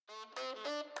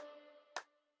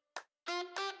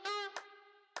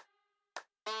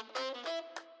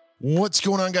What's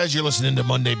going on, guys? You're listening to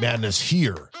Monday Madness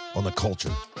here on the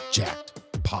Culture Jacked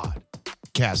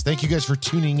Podcast. Thank you guys for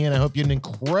tuning in. I hope you had an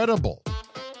incredible,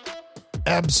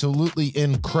 absolutely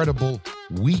incredible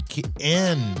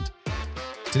weekend.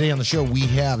 Today on the show, we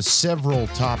have several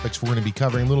topics we're going to be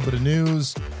covering. A little bit of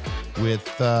news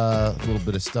with a little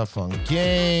bit of stuff on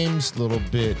games, a little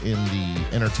bit in the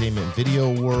entertainment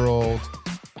video world,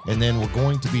 and then we're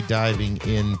going to be diving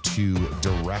into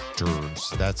directors.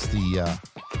 That's the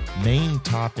main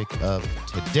topic of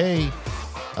today.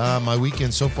 My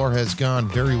weekend so far has gone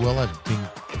very well. I've been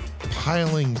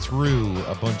piling through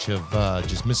a bunch of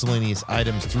just miscellaneous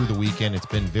items through the weekend. It's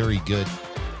been very good,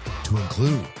 to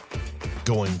include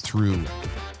going through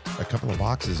a couple of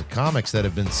boxes of comics that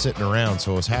have been sitting around.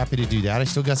 So I was happy to do that. I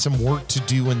still got some work to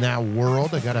do in that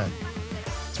world. I got to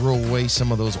throw away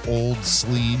some of those old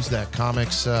sleeves that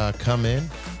comics come in,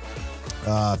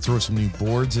 throw some new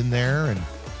boards in there and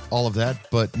all of that.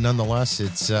 But nonetheless,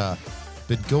 it's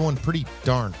been going pretty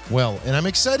darn well. And I'm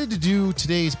excited to do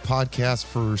today's podcast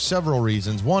for several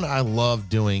reasons. One, I love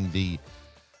doing the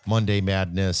Monday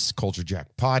Madness Culture Jack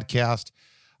podcast.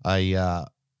 I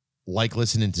like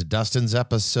listening to Dustin's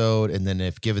episode, and then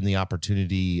if given the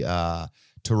opportunity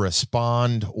to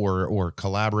respond or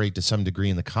collaborate to some degree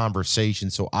in the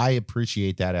conversation. So I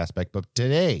appreciate that aspect. But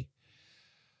today,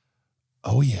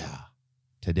 oh yeah,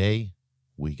 today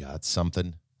we got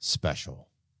something special.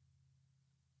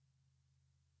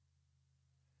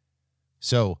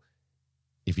 So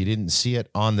if you didn't see it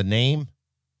on the name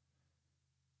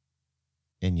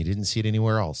and you didn't see it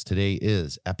anywhere else, today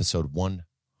is episode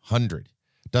 100.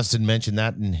 Dustin mentioned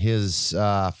that in his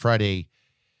Friday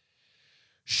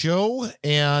show.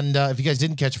 And if you guys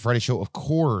didn't catch a Friday show, of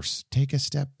course, take a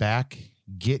step back,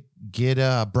 get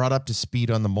brought up to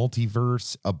speed on the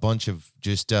multiverse, a bunch of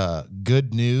just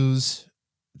good news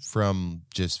from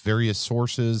just various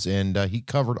sources. And he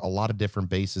covered a lot of different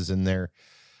bases in there.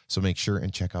 So make sure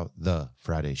and check out the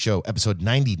Friday show, episode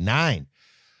 99.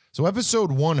 So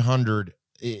episode 100,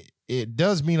 it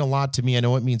does mean a lot to me. I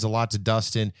know it means a lot to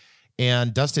Dustin.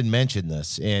 And Dustin mentioned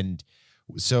this. And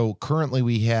so currently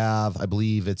we have, I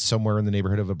believe it's somewhere in the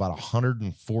neighborhood of about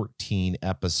 114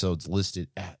 episodes listed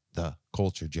at the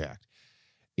Culture Jack.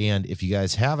 And if you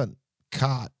guys haven't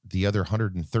caught the other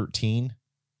 113,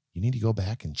 you need to go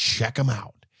back and check them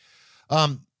out.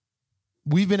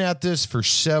 We've been at this for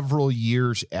several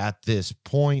years at this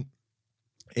point,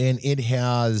 and it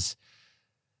has,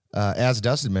 as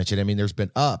Dustin mentioned, I mean, there's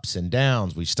been ups and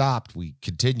downs. We stopped, we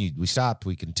continued, we stopped,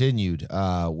 we continued.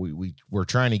 We're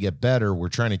trying to get better. We're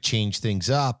trying to change things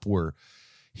up. We're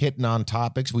hitting on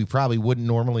topics we probably wouldn't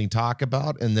normally talk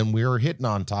about, and then we're hitting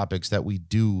on topics that we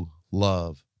do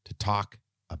love to talk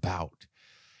about.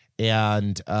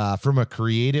 And from a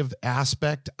creative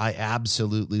aspect, I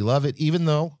absolutely love it, even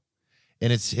though,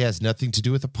 and it has nothing to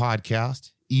do with the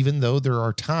podcast, even though there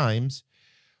are times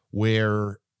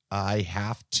where I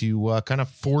have to kind of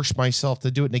force myself to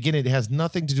do it. And again, it has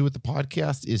nothing to do with the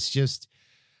podcast. It's just,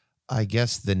 I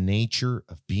guess, the nature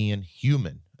of being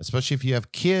human, especially if you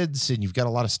have kids and you've got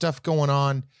a lot of stuff going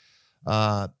on,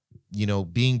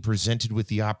 being presented with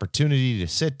the opportunity to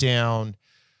sit down,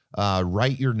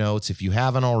 write your notes if you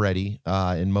haven't already.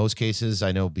 In most cases,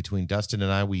 I know between Dustin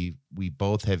and I, we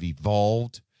both have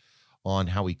evolved on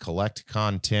how we collect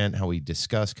content, how we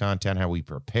discuss content, how we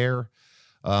prepare,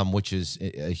 which is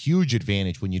a huge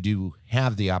advantage when you do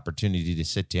have the opportunity to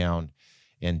sit down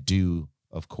and do,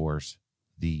 of course,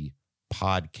 the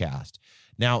podcast.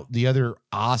 Now, the other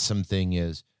awesome thing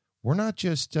is we're not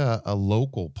just a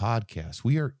local podcast.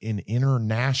 We are an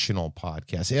international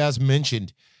podcast. As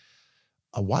mentioned,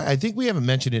 I think we haven't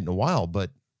mentioned it in a while,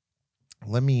 but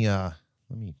let me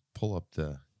pull up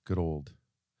the good old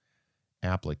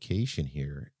application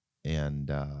here, and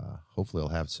hopefully I'll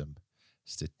have some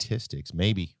statistics.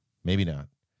 Maybe not.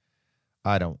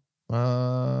 I don't.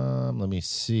 Let me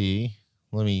see.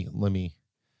 Let me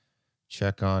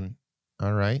check on.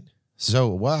 All right. So,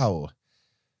 wow.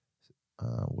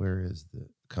 Where is the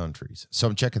countries? So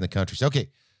I'm checking the countries.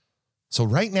 Okay. So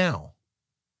right now,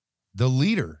 the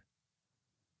leader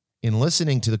in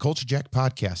listening to the Culture Jack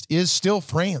podcast is still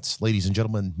France, ladies and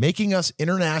gentlemen, making us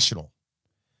international.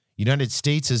 United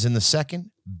States is in the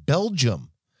second. Belgium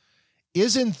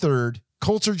is in third.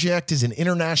 Culture Jack is an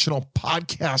international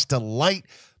podcast delight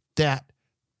that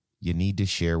you need to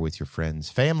share with your friends,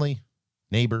 family,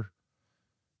 neighbor,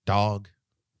 dog,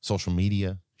 social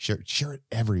media. Share it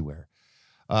everywhere.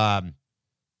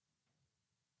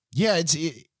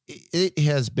 It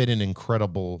has been an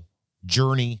incredible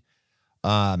journey.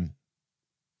 And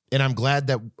I'm glad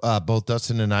that both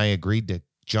Dustin and I agreed to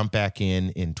jump back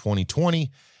in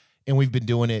 2020. And we've been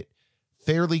doing it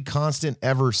fairly constant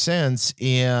ever since.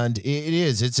 And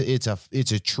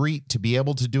it's a treat to be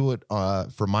able to do it.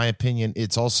 For my opinion,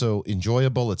 it's also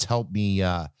enjoyable. It's helped me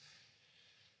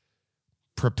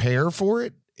prepare for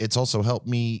it. It's also helped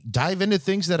me dive into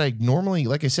things that I normally,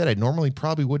 like I said, I normally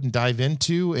probably wouldn't dive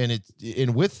into.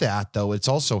 And with that though, it's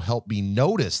also helped me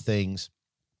notice things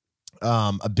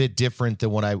a bit different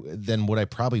than what I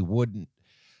probably would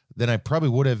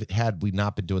have had we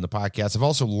not been doing the podcast. I've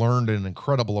also learned an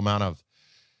incredible amount of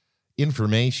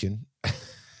information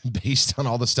based on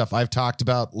all the stuff I've talked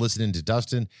about, listening to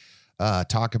Dustin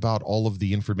talk about all of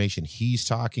the information he's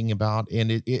talking about.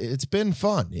 And it's been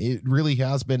fun. It really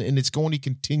has been. And it's going to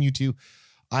continue to.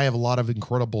 I have a lot of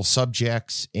incredible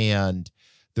subjects, and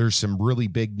there's some really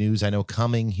big news I know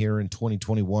coming here in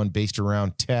 2021 based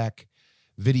around tech,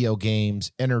 video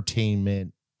games,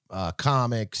 entertainment,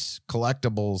 comics,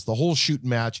 collectibles, the whole shoot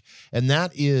match. And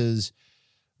that is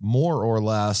more or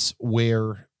less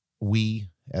where we,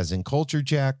 as in Culture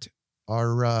Jacked,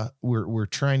 are we're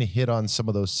trying to hit on some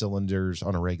of those cylinders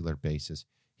on a regular basis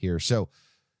here. So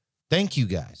thank you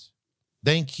guys.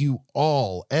 Thank you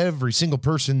all, every single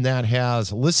person that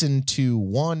has listened to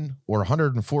 1 or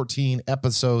 114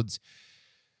 episodes.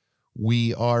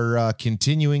 We are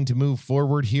continuing to move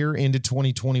forward here into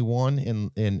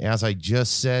 2021. And as I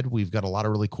just said, we've got a lot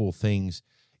of really cool things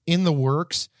in the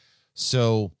works.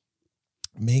 So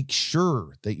make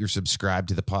sure that you're subscribed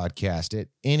to the podcast at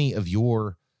any of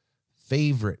your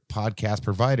favorite podcast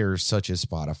providers, such as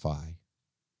Spotify,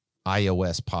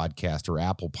 iOS Podcast or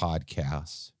Apple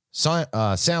Podcasts,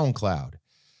 SoundCloud,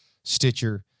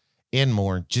 Stitcher, and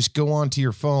more. Just go onto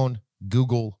your phone,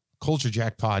 Google Culture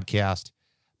Jack Podcast.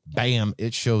 Bam,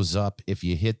 it shows up. If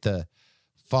you hit the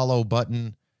follow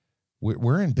button,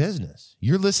 we're in business.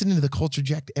 You're listening to the Culture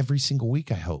Jack every single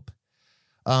week, I hope.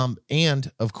 And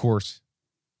of course,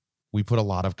 we put a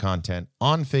lot of content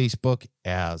on Facebook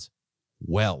as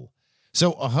well.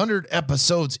 So 100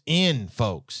 episodes in,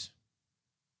 folks.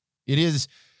 It is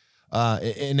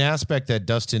an aspect that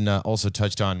Dustin also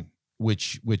touched on,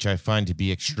 which I find to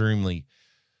be extremely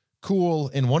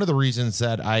cool. And one of the reasons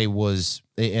that I was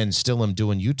and still am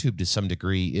doing YouTube to some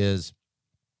degree is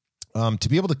to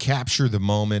be able to capture the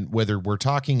moment, whether we're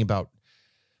talking about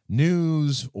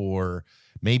news or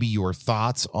maybe your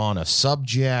thoughts on a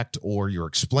subject or you're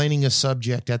explaining a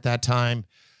subject at that time.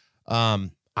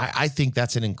 I think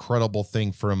that's an incredible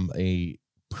thing from a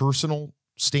personal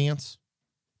stance,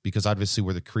 because obviously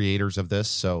we're the creators of this.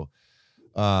 So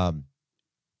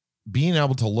being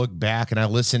able to look back, and I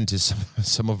listened to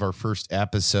some of our first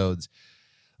episodes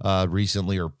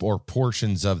recently, or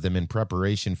portions of them in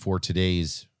preparation for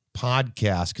today's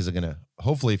podcast, because I'm going to,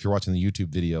 hopefully if you're watching the YouTube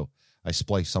video, I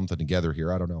splice something together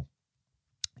here. I don't know.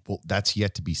 Well, that's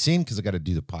yet to be seen because I got to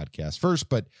do the podcast first.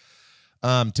 But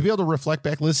to be able to reflect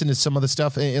back, listen to some of the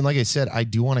stuff. And like I said, I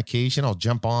do on occasion, I'll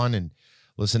jump on and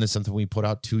listen to something we put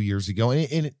out 2 years ago.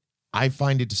 And I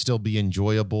find it to still be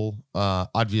enjoyable.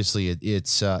 Obviously,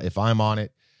 it's if I'm on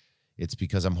it, it's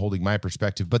because I'm holding my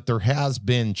perspective. But there has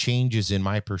been changes in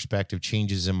my perspective,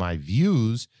 changes in my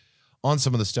views on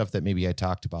some of the stuff that maybe I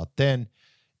talked about then.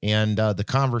 And the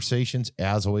conversations,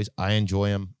 as always, I enjoy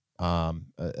them,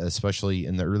 especially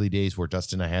in the early days where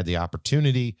Dustin and I had the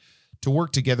opportunity to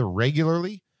work together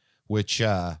regularly, which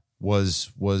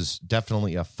was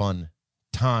definitely a fun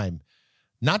time.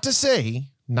 Not to say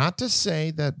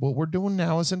that what we're doing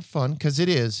now isn't fun, because it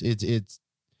is.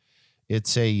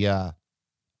 It's a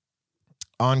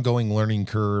ongoing learning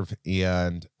curve,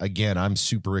 and again, I'm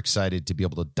super excited to be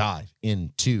able to dive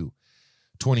into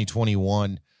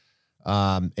 2021.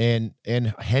 And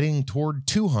heading toward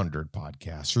 200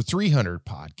 podcasts or 300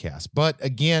 podcasts. But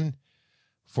again,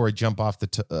 before I jump off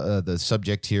the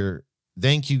subject here,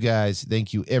 thank you guys.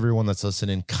 Thank you everyone that's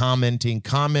listening, commenting.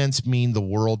 Comments mean the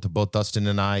world to both Dustin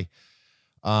and I.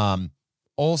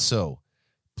 Also,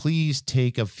 please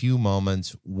take a few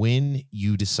moments when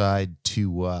you decide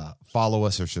to follow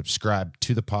us or subscribe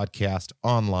to the podcast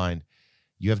online.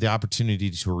 You have the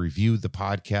opportunity to review the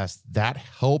podcast. That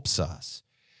helps us.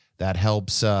 That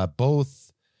helps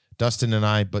both Dustin and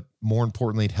I, but more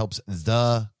importantly, it helps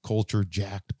the Culture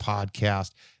Jacked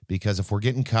podcast, because if we're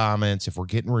getting comments, if we're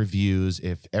getting reviews,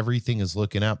 if everything is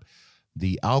looking up,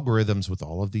 the algorithms with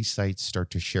all of these sites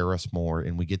start to share us more,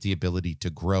 and we get the ability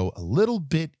to grow a little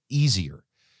bit easier.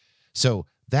 So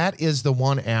that is the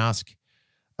one ask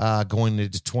going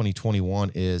into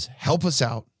 2021 is help us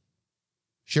out,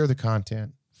 share the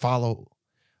content, follow,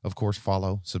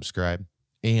 subscribe,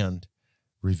 and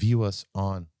review us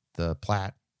on the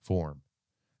platform,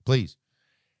 please.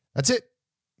 That's it.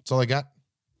 That's all I got.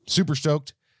 Super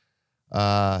stoked.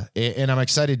 And I'm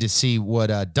excited to see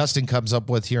what Dustin comes up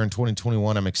with here in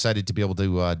 2021. I'm excited to be able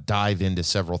to dive into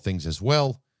several things as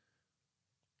well.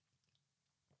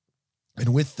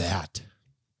 And with that,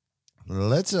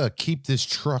 let's keep this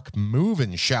truck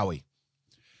moving, shall we?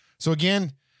 So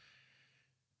again,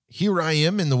 here I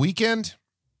am in the weekend,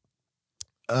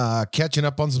 catching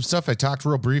up on some stuff. I talked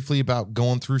real briefly about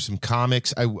going through some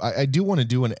comics. I do want to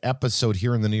do an episode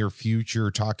here in the near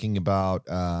future talking about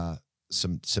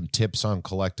some tips on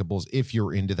collectibles if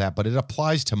you're into that, but it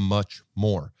applies to much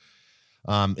more.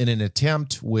 In an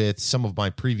attempt with some of my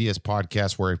previous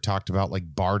podcasts where I've talked about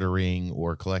like bartering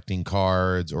or collecting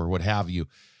cards or what have you,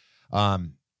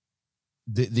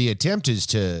 the attempt is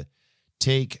to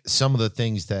take some of the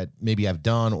things that maybe I've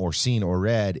done or seen or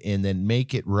read and then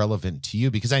make it relevant to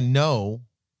you, because I know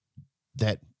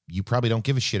that you probably don't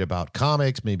give a shit about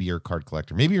comics. Maybe you're a card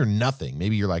collector. Maybe you're nothing.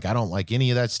 Maybe you're like, I don't like any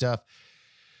of that stuff.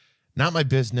 Not my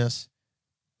business.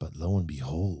 But lo and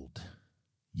behold,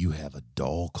 you have a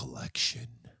doll collection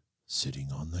sitting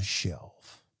on the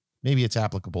shelf. Maybe it's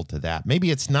applicable to that.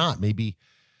 Maybe it's not. Maybe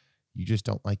you just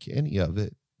don't like any of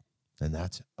it, and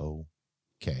that's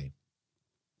okay.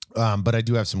 But I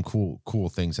do have some cool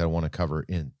things that I want to cover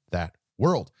in that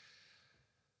world.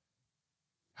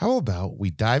 How about we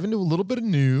dive into a little bit of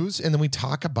news and then we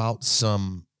talk about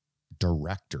some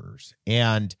directors?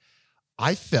 And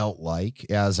I felt like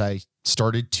as I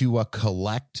started to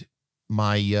collect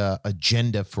my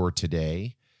agenda for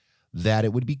today, that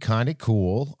it would be kind of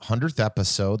cool. 100th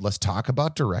episode. Let's talk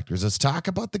about directors. Let's talk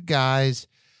about the guys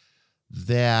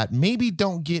that maybe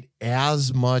don't get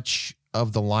as much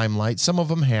of the limelight. Some of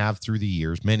them have through the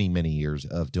years, many years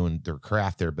of doing their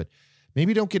craft there, but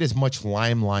maybe don't get as much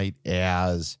limelight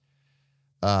as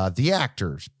the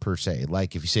actors per se.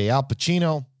 Like if you say Al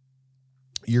Pacino,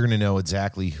 you're going to know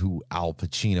exactly who Al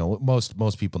Pacino,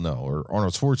 most people know, or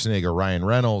Arnold Schwarzenegger, Ryan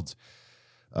Reynolds,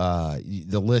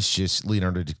 the list just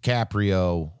Leonardo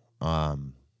DiCaprio,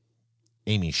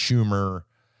 Amy Schumer.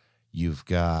 You've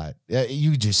got, I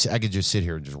could just sit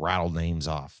here and just rattle names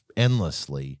off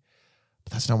endlessly.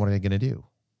 But that's not what I'm going to do.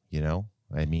 You know,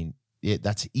 I mean,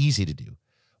 that's easy to do.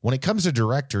 When it comes to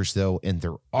directors, though, and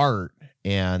their art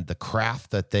and the craft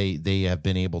that they have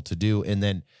been able to do, and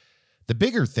then the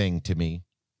bigger thing to me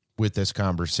with this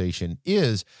conversation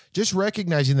is just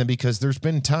recognizing them, because there's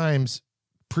been times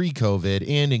pre-COVID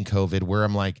and in COVID where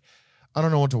I'm like, I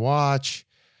don't know what to watch.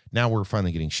 Now we're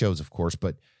finally getting shows, of course,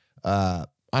 but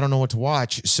I don't know what to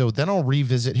watch. So then I'll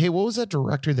revisit, hey, what was that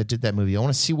director that did that movie? I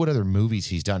want to see what other movies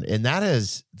he's done. And that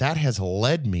has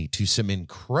led me to some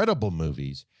incredible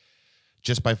movies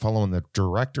just by following the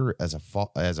director as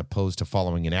opposed to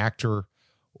following an actor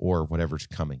or whatever's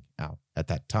coming out at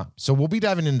that time. So we'll be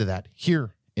diving into that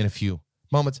here in a few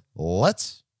moments.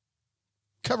 Let's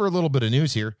cover a little bit of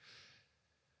news here.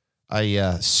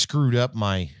 I screwed up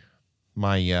my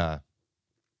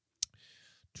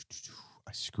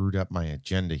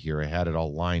agenda here. I had it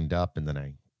all lined up, and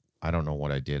then I don't know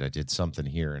what I did. I did something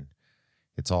here, and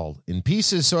it's all in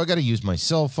pieces, so I got to use my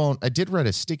cell phone. I did write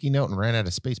a sticky note and ran out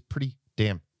of space pretty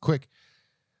damn quick.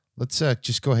 Let's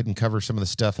just go ahead and cover some of the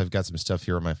stuff. I've got some stuff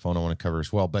here on my phone I want to cover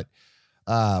as well, but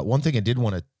one thing I did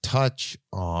want to touch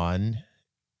on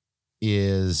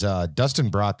is Dustin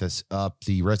brought this up,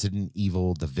 the Resident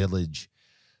Evil, The Village,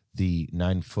 the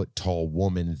 9-foot tall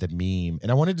woman, the meme. And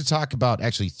I wanted to talk about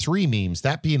actually 3 memes,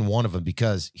 that being one of them,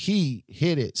 because he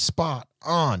hit it spot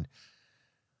on.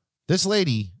 This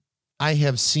lady I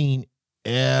have seen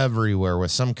everywhere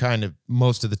with some kind of,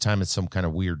 most of the time it's some kind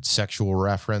of weird sexual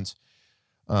reference.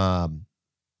 But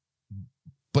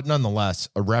nonetheless,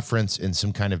 a reference in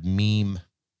some kind of meme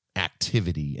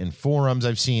activity in forums.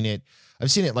 I've seen it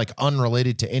like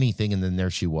unrelated to anything, and then there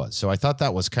she was. So I thought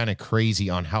that was kind of crazy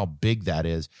on how big that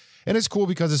is. And it's cool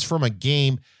because it's from a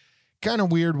game. Kind of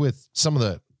weird with some of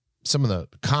the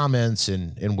comments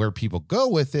and where people go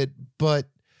with it, but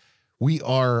we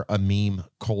are a meme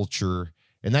culture.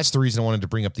 And that's the reason I wanted to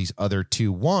bring up these other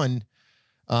 2. One,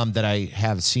 that I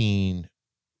have seen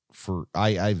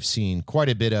I've seen quite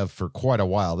a bit of for quite a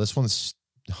while. This one's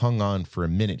hung on for a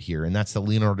minute here, and that's the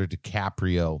Leonardo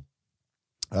DiCaprio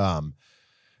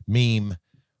meme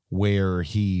where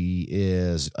he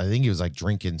is, I think he was like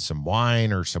drinking some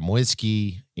wine or some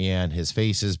whiskey, and his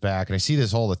face is back. And I see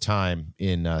this all the time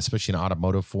in, especially in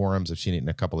automotive forums. I've seen it in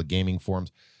a couple of gaming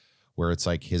forums where it's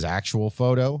like his actual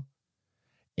photo,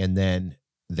 and then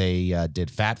they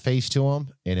did fat face to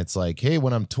him, and it's like, hey,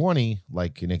 when I'm 20,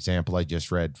 like an example I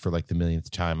just read for like the millionth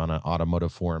time on an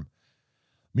automotive forum,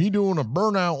 me doing a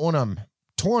burnout when I'm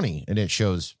 20, and it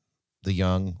shows the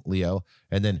young Leo,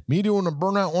 and then me doing a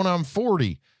burnout when I'm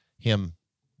 40, him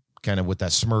kind of with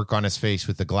that smirk on his face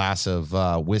with the glass of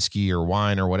whiskey or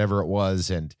wine or whatever it was,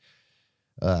 and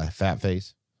fat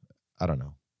face. I don't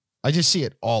know. I just see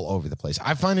it all over the place.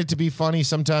 I find it to be funny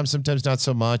sometimes not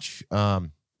so much.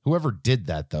 Whoever did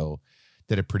that, though,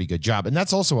 did a pretty good job. And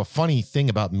that's also a funny thing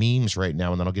about memes right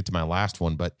now, and then I'll get to my last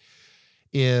one, but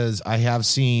is I have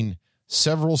seen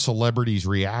several celebrities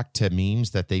react to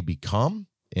memes that they become,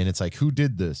 and it's like, who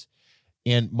did this?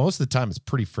 And most of the time, it's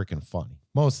pretty freaking funny.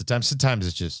 Most of the time. Sometimes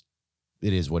it's just,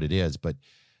 it is what it is, but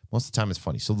most of the time it's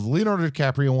funny. So the Leonardo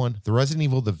DiCaprio one, the Resident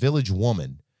Evil, The Village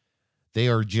Woman, they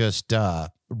are just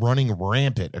running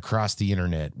rampant across the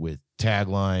internet with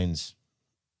taglines,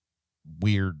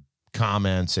 weird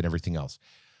comments, and everything else.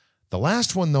 The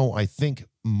last one, though, I think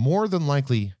more than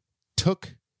likely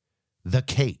took the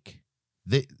cake.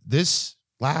 This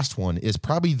last one is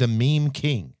probably the meme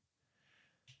king.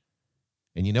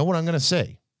 And you know what I'm going to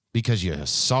say? Because you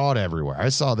saw it everywhere. I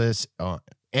saw this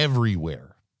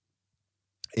everywhere.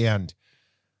 And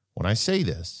when I say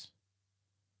this,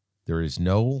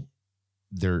 I'm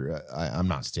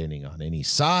not standing on any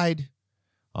side.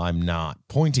 I'm not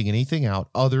pointing anything out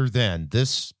other than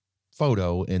this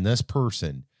photo and this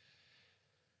person,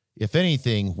 if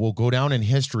anything, will go down in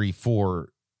history for,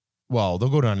 well, they'll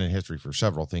go down in history for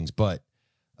several things, but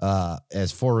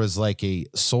as far as like a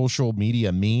social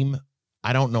media meme,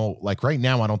 I don't know, like right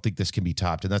now, I don't think this can be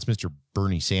topped, and that's Mr.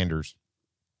 Bernie Sanders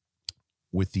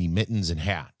with the mittens and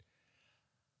hat.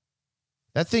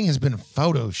 That thing has been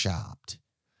photoshopped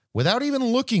without even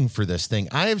looking for this thing.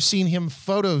 I have seen him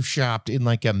photoshopped in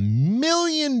like a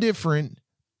million different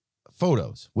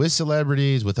photos with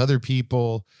celebrities, with other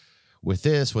people, with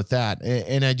this, with that.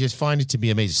 And I just find it to be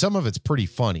amazing. Some of it's pretty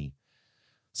funny.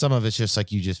 Some of it's just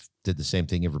like you just did the same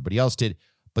thing everybody else did.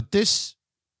 But this,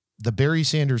 the Barry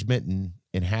Sanders mitten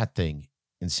and hat thing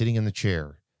and sitting in the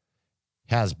chair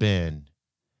has been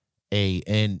an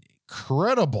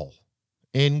incredible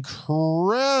meme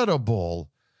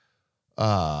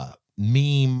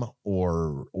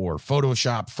or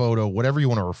Photoshop photo, whatever you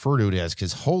want to refer to it as,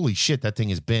 because holy shit, that thing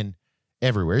has been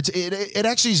everywhere. It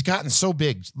actually has gotten so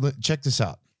big. Check this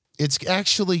out. It's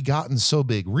actually gotten so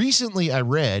big. Recently, I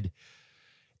read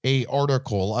a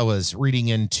article. I was reading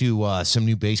into some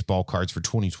new baseball cards for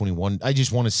 2021. I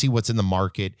just want to see what's in the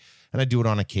market, and I do it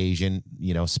on occasion.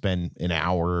 You know, spend an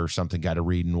hour or something, got to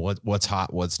read and what's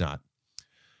hot, what's not.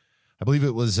 I believe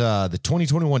it was the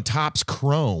 2021 Topps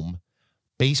Chrome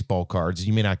baseball cards.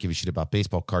 You may not give a shit about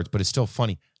baseball cards, but it's still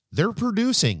funny. They're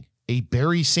producing a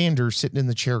Barry Sanders sitting in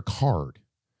the chair card,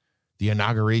 the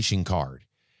inauguration card.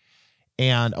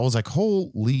 And I was like,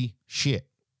 holy shit.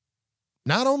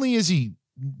 Not only is he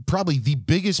probably the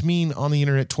biggest meme on the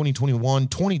internet 2021,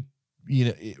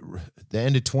 the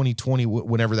end of 2020,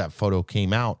 whenever that photo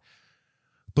came out.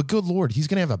 But good Lord, he's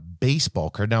going to have a baseball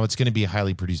card. Now it's going to be a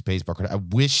highly produced baseball card. I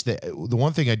wish that the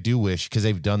one thing I do wish, because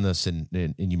they've done this and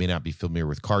you may not be familiar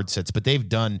with card sets, but they've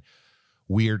done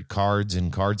weird cards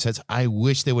and card sets. I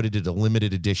wish they would have did a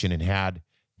limited edition and had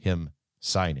him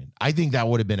sign it. I think that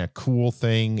would have been a cool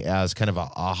thing as kind of a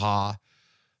aha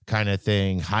kind of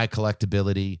thing, high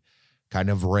collectability, kind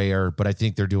of rare, but I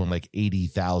think they're doing like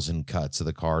 80,000 cuts of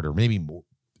the card, or maybe more,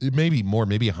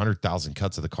 maybe 100,000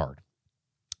 cuts of the card.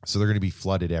 So they're going to be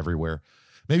flooded everywhere.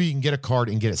 Maybe you can get a card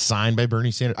and get it signed by Bernie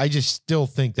Sanders. I just still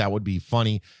think that would be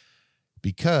funny,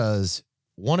 because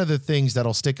one of the things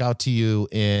that'll stick out to you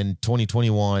in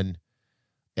 2021,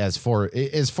 as far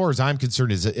as I'm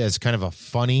concerned, is as kind of a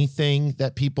funny thing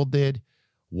that people did,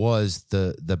 was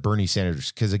the Bernie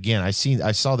Sanders. Because again, I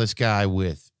saw this guy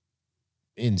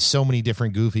in so many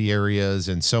different goofy areas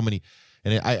and so many,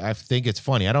 and I think it's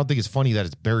funny. I don't think it's funny that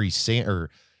it's Bernie Sanders.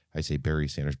 I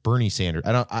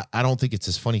don't think it's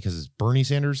as funny because it's Bernie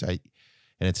Sanders. And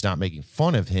it's not making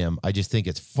fun of him. I just think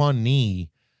it's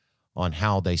funny on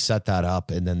how they set that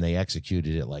up and then they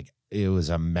executed it like it was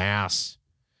a mass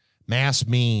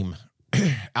meme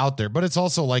out there. But it's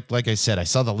also like I said, I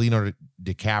saw the Leonardo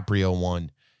DiCaprio one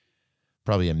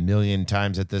probably a million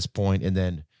times at this point, and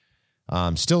then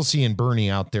still seeing Bernie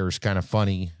out there is kind of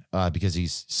funny because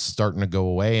he's starting to go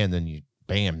away, and then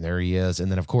bam, there he is. And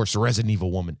then, of course, the Resident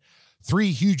Evil woman.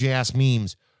 3 huge-ass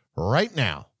memes right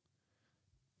now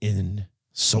in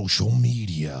social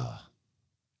media.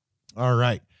 All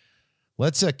right.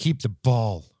 Let's keep the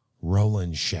ball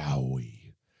rolling, shall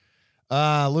we?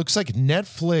 Looks like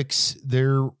Netflix,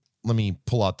 let me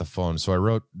pull out the phone. So I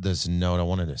wrote this note. I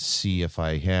wanted to see if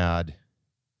I had...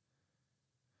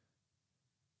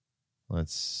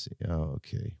 Let's see.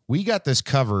 Okay. We got this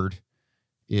covered.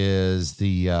 Is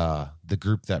the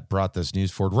group that brought this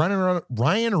news forward.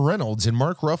 Ryan Reynolds and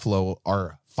Mark Ruffalo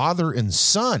are father and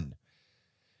son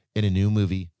in a new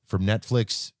movie from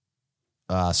Netflix.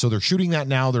 So they're shooting that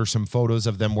now. There's some photos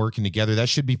of them working together. That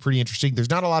should be pretty interesting. There's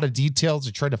not a lot of details.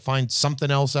 I tried to find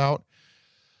something else out.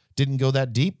 Didn't go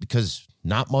that deep because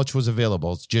not much was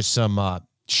available. It's just some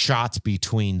shots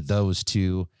between those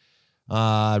two.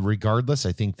 Regardless,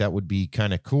 I think that would be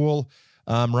kind of cool.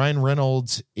 Ryan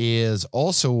Reynolds is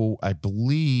also, I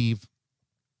believe,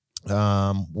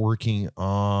 working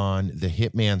on The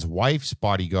Hitman's Wife's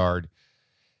Bodyguard,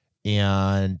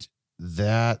 and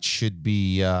that should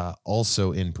be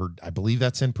also I believe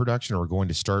that's in production, or going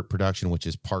to start production, which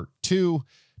is part 2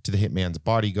 to The Hitman's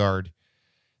Bodyguard.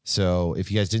 So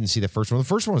if you guys didn't see the first one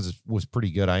was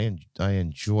pretty good. I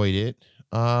enjoyed it.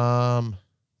 Let's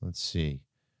see.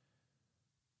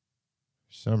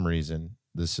 For some reason,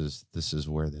 this is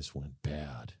where this went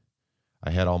bad.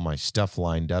 I had all my stuff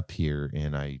lined up here,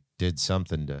 and I did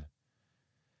something to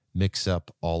mix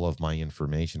up all of my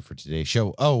information for today's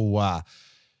show.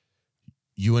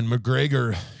 Ewan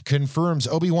McGregor confirms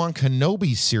Obi-Wan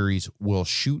Kenobi series will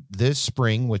shoot this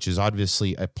spring, which is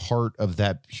obviously a part of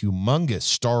that humongous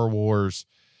Star Wars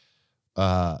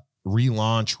relaunch,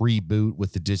 reboot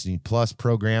with the Disney Plus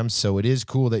program. So it is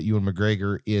cool that Ewan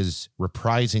McGregor is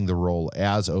reprising the role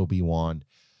as Obi-Wan.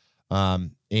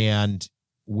 And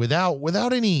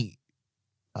without any,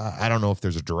 I don't know if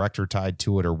there's a director tied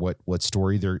to it or what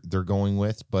story they're going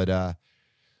with, but I'll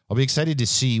be excited to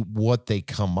see what they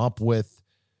come up with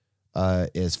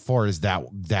as far as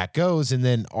that goes. And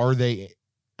then I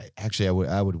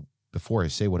would before I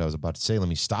say what I was about to say, let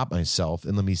me stop myself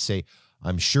and let me say,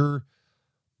 I'm sure,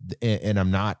 and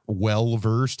I'm not well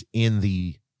versed in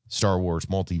the Star Wars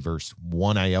multiverse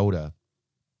one iota.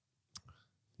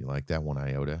 You like that? One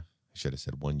iota? I should have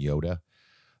said one Yoda.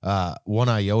 One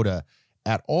iota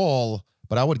at all,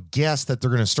 but I would guess that they're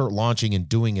going to start launching and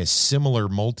doing a similar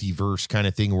multiverse kind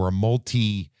of thing, or a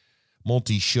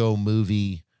multi-show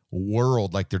movie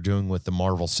world like they're doing with the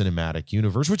Marvel Cinematic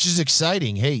Universe, which is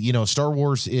exciting. Hey, Star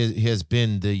Wars has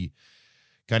been the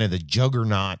kind of the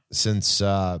juggernaut since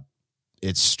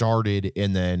it started,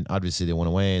 and then obviously they went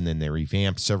away and then they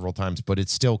revamped several times, but it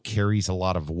still carries a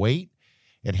lot of weight.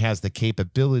 It has the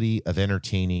capability of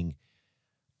entertaining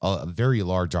a very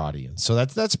large audience. So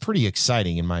that's pretty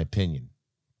exciting in my opinion.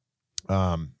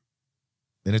 And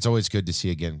it's always good to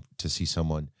see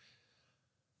someone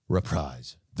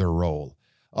reprise their role.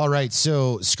 All right.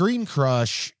 So Screen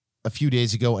Crush a few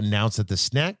days ago announced that the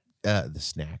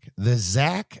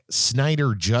Zack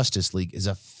Snyder Justice League is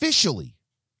officially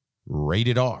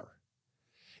rated R.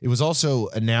 It was also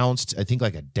announced, I think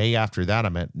like a day after that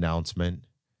announcement.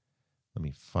 Let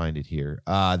me find it here.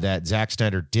 That Zack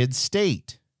Snyder did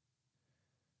state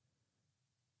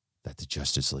that the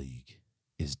Justice League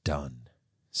is done.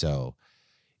 So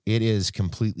it is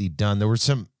completely done. There were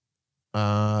some,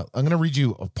 I'm going to read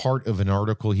you a part of an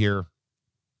article here.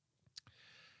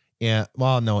 Yeah.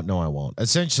 Well, no, I won't.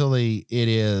 Essentially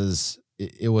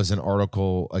it was an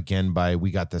article again by We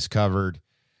Got This Covered.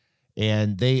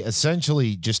 And they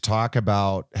essentially just talk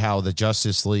about how the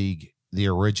Justice League, the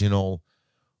original,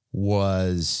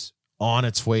 was on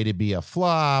its way to be a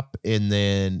flop, and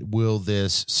then will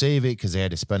this save it, because they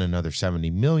had to spend another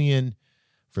 $70 million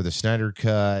for the Snyder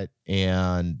Cut,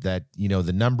 and that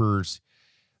the numbers,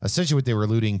 essentially what they were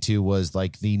alluding to was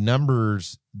like the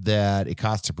numbers that it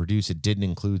cost to produce it didn't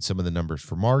include some of the numbers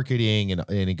for marketing, and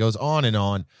it goes on and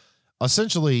on.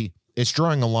 Essentially, it's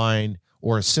drawing a line,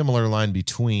 or a similar line,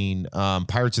 between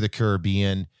Pirates of the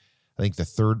Caribbean, I think the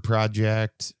third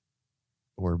project,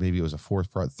 or maybe it was a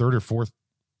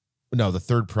the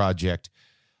third project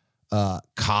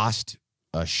cost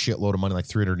a shitload of money, like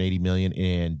 $380 million,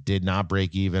 and did not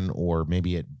break even, or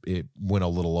maybe it went a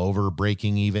little over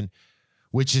breaking even,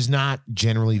 which is not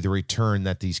generally the return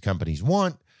that these companies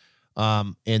want.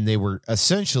 And they were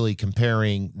essentially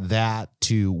comparing that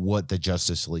to what the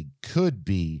Justice League could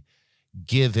be,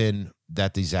 given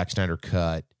that the Zack Snyder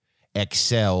Cut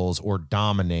excels or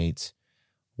dominates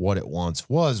what it once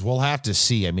was. We'll have to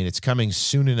see. I mean, it's coming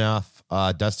soon enough.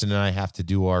 Dustin and I have to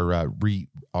do our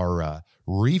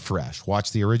refresh,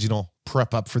 watch the original,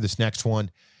 prep up for this next one,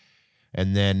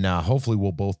 and then hopefully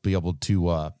we'll both be able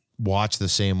to watch the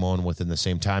same one within the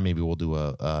same time. Maybe we'll do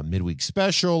a midweek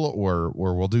special, or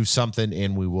we'll do something,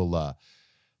 and we will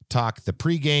talk the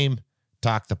pregame,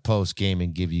 talk the postgame,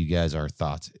 and give you guys our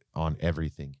thoughts on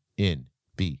everything in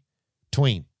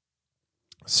between.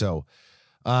 So,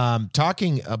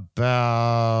 talking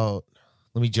about,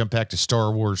 let me jump back to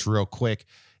Star Wars real quick.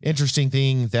 Interesting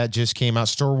thing that just came out.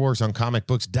 Star Wars on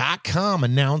comicbooks.com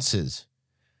announces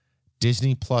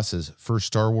Disney Plus's first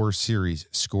Star Wars series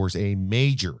scores a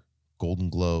major Golden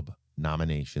Globe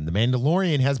nomination. The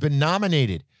Mandalorian has been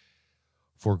nominated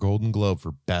for Golden Globe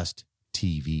for Best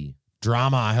TV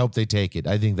Drama. I hope they take it.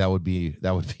 I think that would be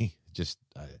just,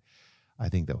 I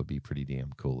think that would be pretty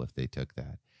damn cool if they took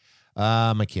that.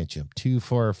 I can't jump too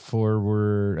far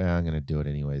forward. I'm going to do it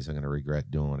anyways. I'm going to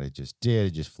regret doing what I just did. I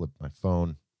just flipped my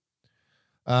phone.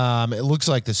 It looks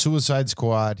like the Suicide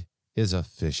Squad is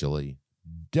officially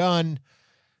done.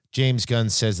 James Gunn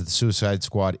says that the Suicide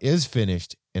Squad is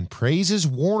finished and praises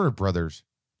Warner Brothers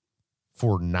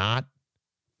for not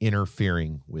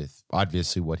interfering with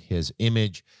obviously what his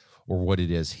image or what it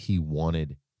is he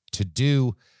wanted to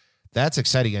do. That's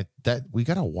exciting. That we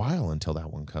got a while until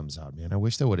that one comes out, man. I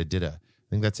wish they would have I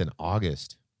think that's in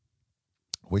August.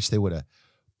 I wish they would have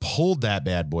pulled that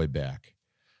bad boy back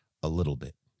a little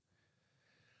bit.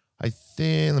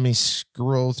 Let me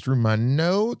scroll through my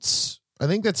notes. I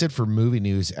think that's it for movie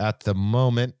news at the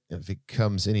moment. If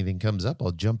anything comes up,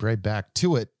 I'll jump right back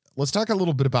to it. Let's talk a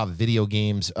little bit about video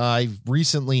games. I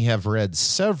recently have read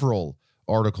several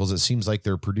articles. It seems like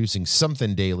they're producing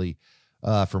something daily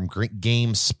from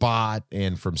GameSpot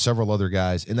and from several other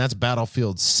guys, and that's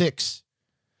Battlefield 6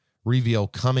 reveal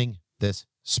coming this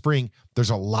spring. There's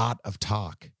a lot of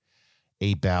talk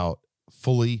about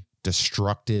fully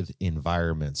destructive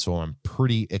environments, so I'm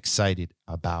pretty excited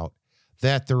about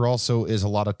that. There also is a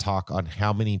lot of talk on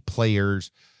how many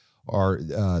players are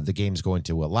the game's going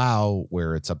to allow,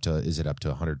 where is it up to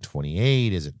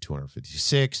 128? Is it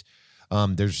 256?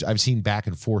 I've seen back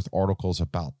and forth articles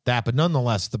about that, but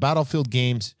nonetheless, the Battlefield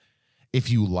games,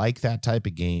 if you like that type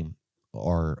of game,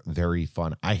 are very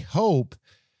fun. I hope,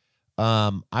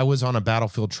 I was on a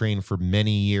Battlefield train for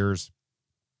many years.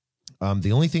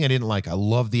 The only thing I didn't like, I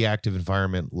love the active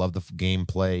environment, love the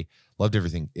gameplay, loved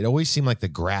everything. It always seemed like the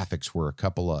graphics were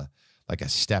a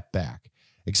step back,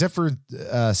 except for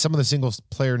some of the single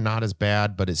player, not as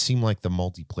bad, but it seemed like the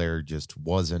multiplayer just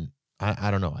wasn't,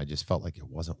 I don't know. I just felt like it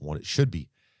wasn't what it should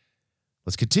be.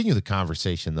 Let's continue the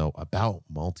conversation though about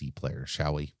multiplayer,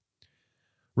 shall we?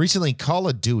 Recently, Call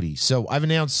of Duty. So I've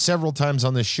announced several times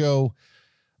on this show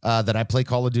that I play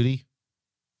Call of Duty,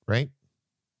 right?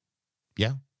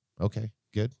 Yeah. Okay,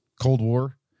 good. Cold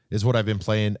War is what I've been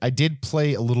playing. I did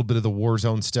play a little bit of the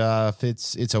Warzone stuff.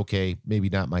 It's okay. Maybe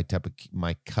not my cup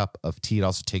of tea. It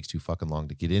also takes too fucking long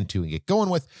to get into and get going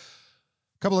with.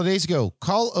 A couple of days ago,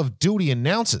 Call of Duty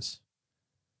announces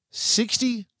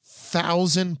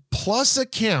 60,000 plus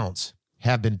accounts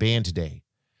have been banned today.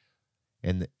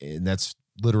 And that's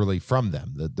literally from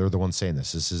them. They're the ones saying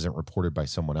this. This isn't reported by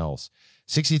someone else.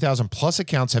 60,000 plus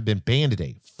accounts have been banned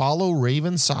today. Follow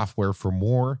Raven Software for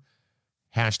more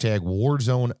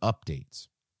 #Warzone updates.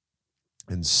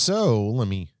 And so let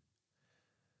me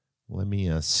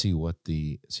see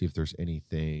if there's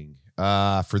anything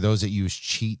for those that use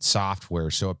cheat software.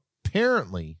 So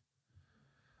apparently,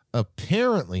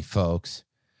 folks,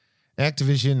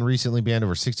 Activision recently banned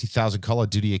over 60,000 Call of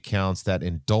Duty accounts that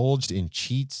indulged in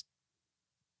cheats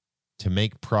to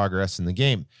make progress in the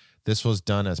game. This was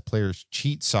done as players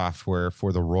cheat software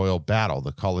for the Royal Battle.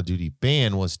 The Call of Duty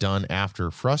ban was done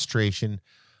after frustration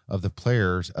of the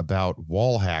players about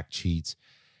wall hack cheats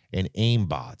and aim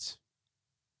bots.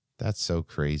 That's so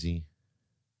crazy.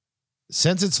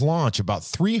 Since its launch, about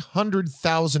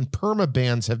 300,000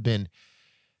 permabans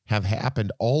have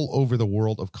happened all over the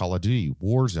world of Call of Duty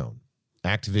Warzone.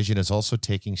 Activision is also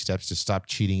taking steps to stop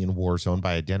cheating in Warzone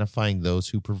by identifying those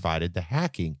who provided the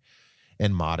hacking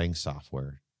and modding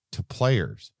software to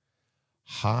players.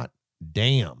 Hot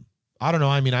damn. I don't know.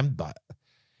 I mean,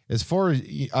 as far as,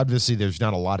 obviously there's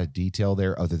not a lot of detail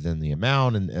there other than the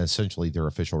amount and essentially their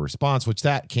official response, which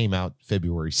that came out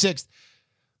February 6th.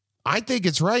 I think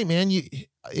it's right, man.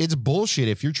 It's bullshit.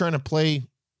 If you're trying to play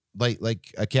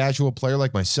like a casual player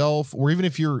like myself, or even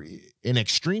if you're an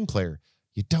extreme player,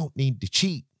 you don't need to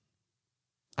cheat.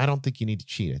 I don't think you need to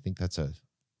cheat. I think that's a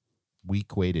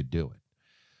weak way to do it.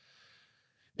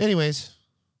 Anyways,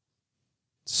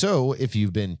 so if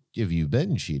you've been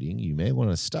cheating, you may want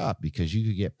to stop because you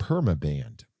could get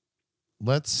perma-banned.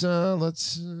 Let's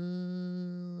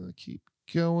keep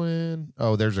going.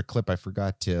 Oh, there's a clip I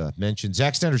forgot to mention.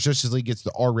 Zack Snyder's Justice League gets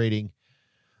the R rating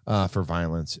for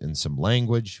violence and some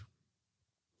language.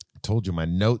 I told you my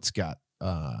notes got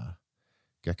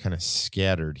kind of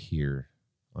scattered here,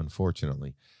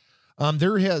 unfortunately.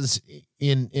 There has,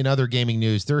 in other gaming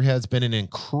news, there has been an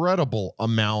incredible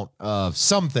amount of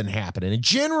something happening. And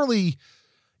generally,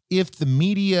 if the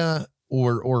media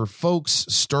or folks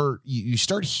start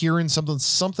hearing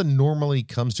something normally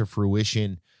comes to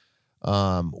fruition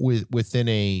within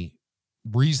a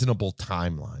reasonable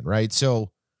timeline, right?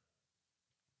 So,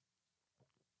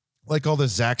 like all the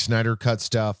Zack Snyder cut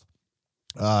stuff,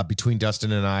 between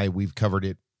Dustin and I, we've covered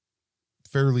it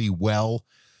fairly well.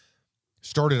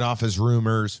 Started off as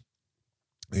rumors.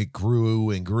 It grew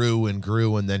and grew and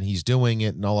grew, and then he's doing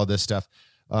it and all of this stuff.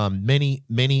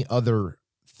 Many other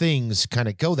things kind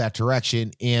of go that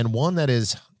direction. And one that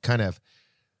is kind of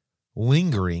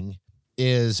lingering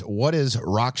is, what is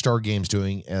Rockstar Games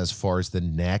doing as far as the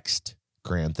next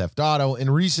Grand Theft Auto?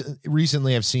 And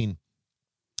recently I've seen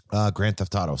Grand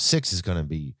Theft Auto 6 is going to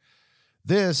be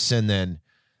this. And then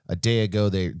a day ago,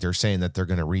 they're saying that they're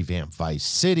going to revamp Vice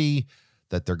City,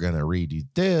 that they're going to redo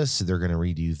this, they're going to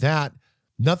redo that.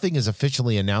 Nothing is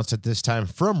officially announced at this time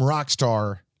from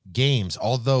Rockstar Games,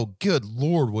 although, good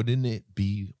Lord, wouldn't it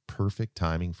be perfect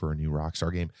timing for a new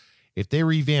Rockstar game? If they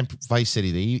revamped Vice City,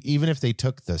 even if they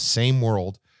took the same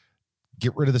world,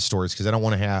 get rid of the stories, because I don't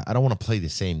want to play the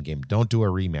same game. Don't do a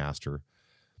remaster.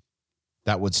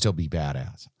 That would still be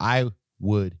badass. I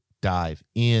would dive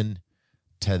in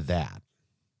to that.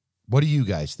 What do you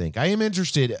guys think? I am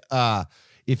interested.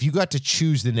 If you got to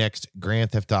choose the next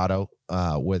Grand Theft Auto,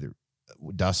 whether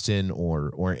Dustin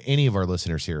or any of our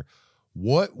listeners here,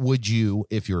 what would you,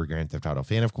 if you're a Grand Theft Auto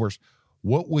fan, of course,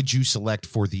 what would you select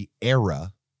for the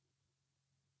era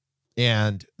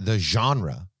and the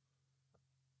genre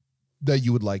that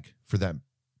you would like for them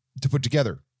to put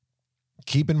together?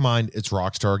 Keep in mind, it's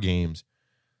Rockstar Games,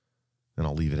 and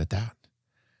I'll leave it at that.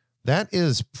 That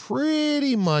is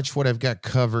pretty much what I've got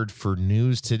covered for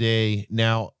news today.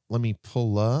 Now, let me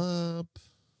pull up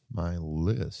my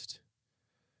list.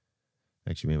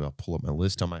 Actually, maybe I'll pull up my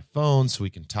list on my phone so we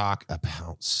can talk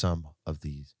about some of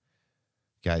these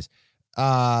guys.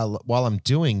 While I'm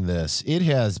doing this, it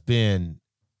has been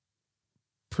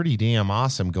pretty damn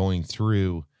awesome going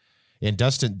through, and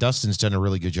Dustin's done a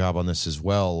really good job on this as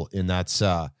well, and that's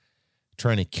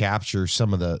trying to capture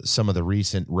some of the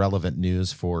recent relevant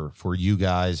news for you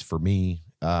guys, for me,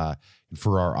 and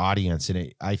for our audience.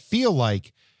 And I feel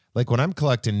like when I'm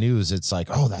collecting news, it's like,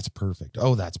 oh, that's perfect.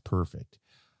 Oh, that's perfect.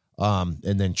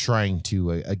 And then trying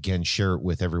to again share it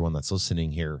with everyone that's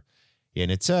listening here, and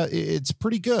it's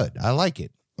pretty good. I like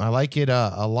it. I like it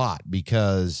a lot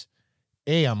because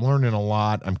I'm learning a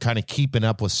lot. I'm kind of keeping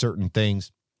up with certain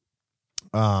things,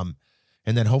 and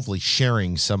then hopefully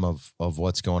sharing some of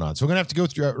what's going on. So we're gonna have to go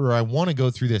through, or I want to go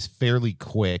through this fairly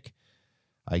quick.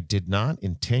 I did not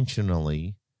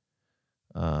intentionally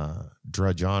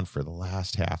drudge on for the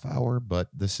last half hour, but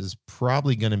this is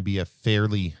probably going to be a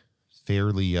fairly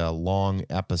long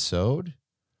episode.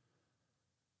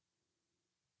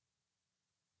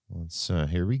 Let's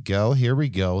here we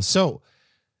go. So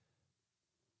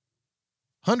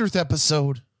 100th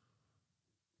episode,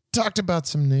 talked about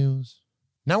some news.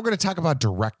 Now we're going to talk about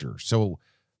directors. So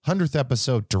 100th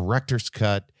episode, director's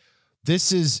cut.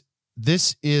 This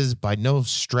is by no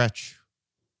stretch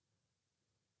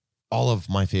all of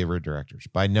my favorite directors,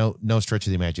 by no stretch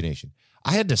of the imagination.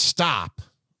 I had to stop.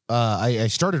 I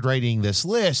started writing this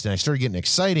list and I started getting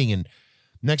exciting, and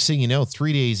next thing you know,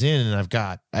 3 days in, and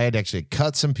I had actually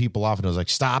cut some people off, and I was like,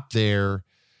 stop there.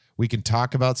 We can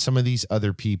talk about some of these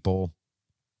other people.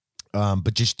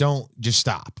 But just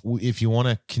stop. If you want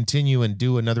to continue and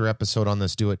do another episode on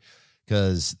this, do it,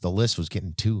 because the list was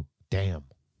getting too damn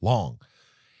long.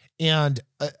 And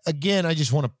again, I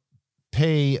just want to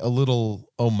pay a little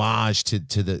homage to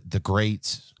the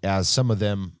greats, as some of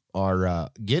them are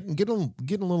getting a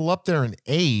little up there in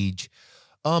age,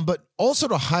 but also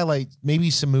to highlight maybe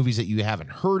some movies that you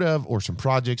haven't heard of, or some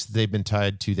projects that they've been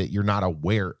tied to that you're not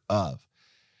aware of.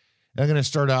 And I'm going to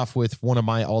start off with one of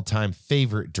my all-time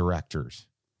favorite directors,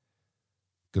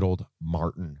 good old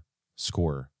Martin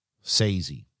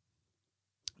Scorsese.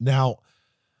 Now,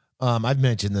 I've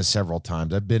mentioned this several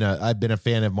times. I've been a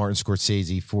fan of Martin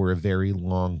Scorsese for a very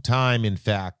long time. In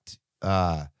fact,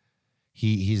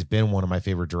 he's been one of my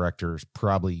favorite directors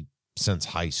probably since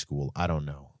high school. I don't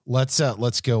know. Let's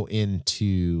go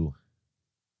into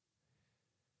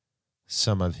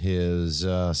some of his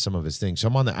things. So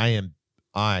I'm on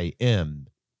the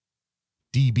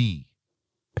IMDb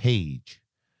page.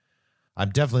 I'm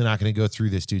definitely not going to go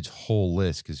through this dude's whole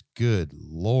list, because good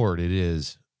Lord, it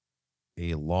is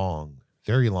a long,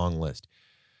 very long list.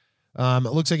 It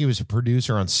looks like he was a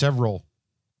producer on several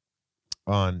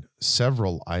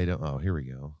items. Oh, here we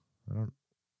go.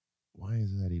 Why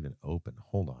is that even open?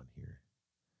 Hold on here.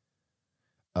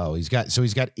 Oh, he's got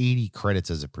 80 credits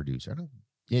as a producer.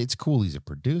 It's cool he's a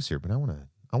producer, but I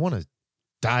want to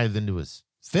dive into his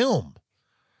film.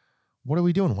 What are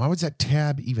we doing? Why was that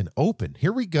tab even open?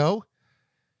 Here we go.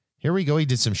 He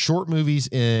did some short movies.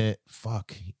 He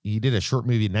did a short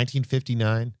movie in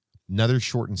 1959, another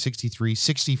short in 63,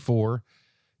 64,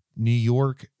 New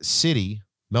York City,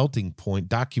 Melting Point,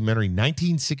 documentary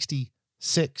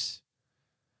 1966.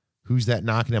 Who's That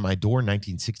Knocking at My Door,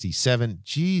 1967.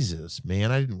 Jesus, man,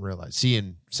 I didn't realize.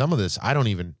 Seeing some of this, I don't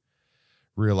even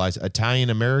realize. Italian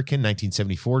American,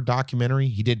 1974 documentary.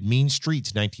 He did Mean Streets,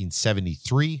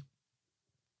 1973.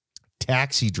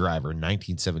 Taxi Driver,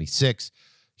 1976.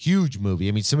 Huge movie.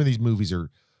 I mean, some of these movies are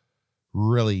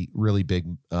really, really big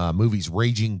movies.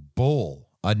 Raging Bull,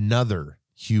 another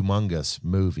humongous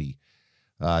movie.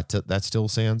 That still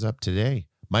stands up today.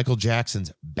 Michael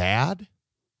Jackson's Bad,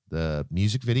 the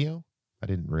music video. I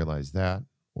didn't realize that.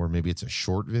 Or maybe it's a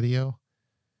short video.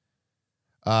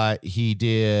 He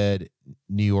did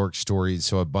New York Stories,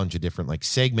 so a bunch of different like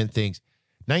segment things.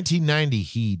 1990,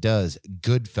 he does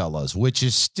Goodfellas, which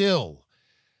is still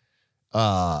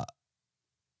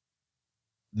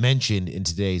mentioned in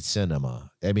today's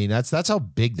cinema. I mean, that's how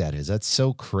big that is. That's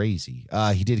so crazy.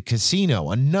 He did Casino,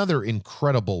 another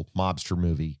incredible mobster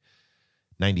movie.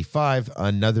 95,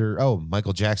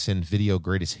 Michael Jackson video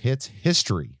greatest hits,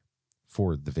 History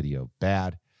for the video,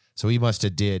 Bad. So he was the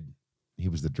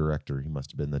director. He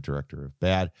must have been the director of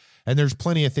Bad. And there's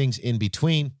plenty of things in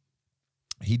between.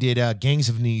 He did Gangs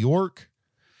of New York,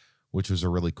 which was a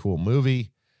really cool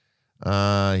movie.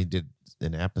 He did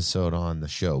an episode on the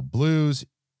show Blues,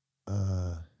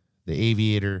 The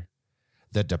Aviator,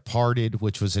 The Departed,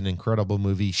 which was an incredible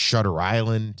movie, Shutter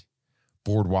Island,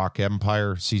 Boardwalk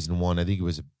Empire, season 1. I think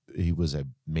he was a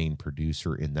main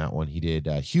producer in that one. He did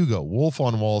Hugo, Wolf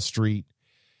on Wall Street,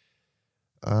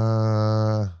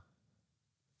 The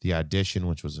Audition,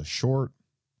 which was a short,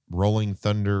 Rolling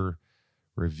Thunder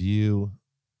Review,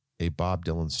 a Bob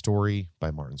Dylan story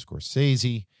by Martin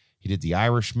Scorsese. He did The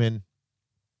Irishman,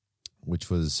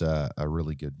 which was a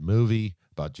really good movie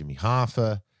about Jimmy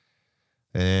Hoffa.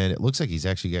 And it looks like he's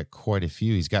actually got quite a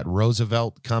few. He's got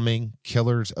Roosevelt coming,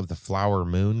 Killers of the Flower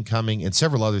Moon coming, and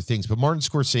several other things. But Martin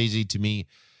Scorsese, to me,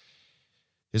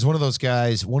 is one of those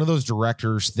guys, one of those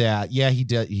directors that,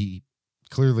 he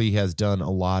clearly has done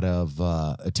a lot of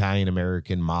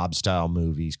Italian-American mob-style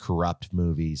movies, corrupt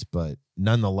movies, but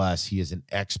nonetheless, he is an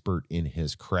expert in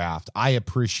his craft. I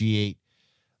appreciate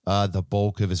the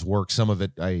bulk of his work. Some of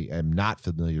it I am not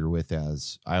familiar with,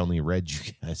 as I only read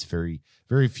you guys very,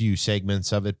 very few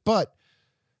segments of it, but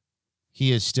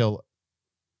he is still,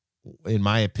 in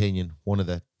my opinion, one of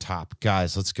the top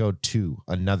guys. Let's go to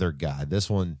another guy. This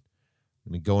one,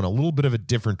 I'm going to go in a little bit of a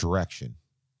different direction.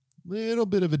 But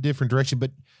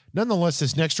nonetheless,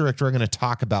 this next director I'm going to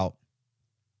talk about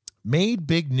made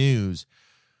big news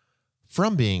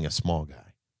from being a small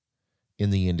guy in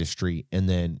the industry and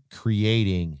then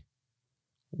creating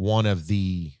one of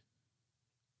the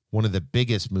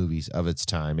biggest movies of its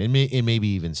time, and maybe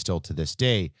even still to this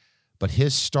day. But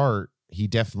his start, he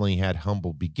definitely had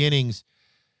humble beginnings.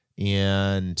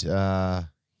 And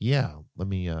let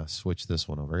me switch this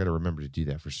one over. I got to remember to do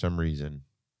that for some reason.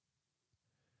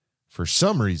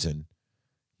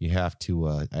 You have to,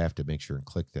 I have to make sure and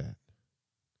click that.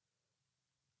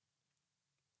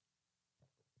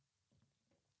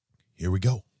 Here we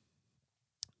go.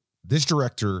 This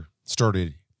director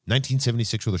started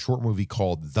 1976 with a short movie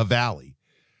called The Valley.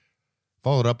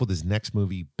 Followed up with his next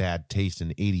movie, Bad Taste,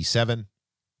 in 87.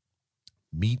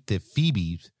 Meet the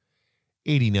Phoebes,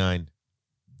 89.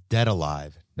 Dead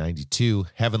Alive, 92.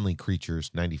 Heavenly Creatures,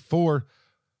 94.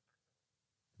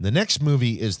 The next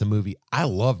movie is the movie. I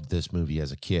loved this movie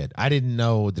as a kid. I didn't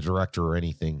know the director or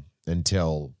anything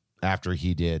until after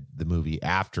he did the movie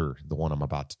after the one I'm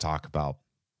about to talk about.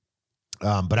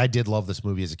 But I did love this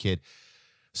movie as a kid.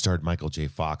 Starred Michael J.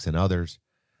 Fox and others.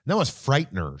 And that was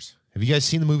Frighteners. Have you guys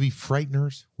seen the movie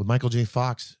Frighteners with Michael J.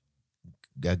 Fox?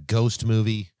 A ghost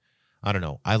movie. I don't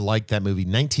know. I liked that movie.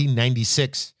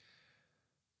 1996.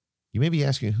 You may be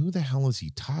asking, who the hell is he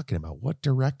talking about? What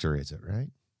director is it, right?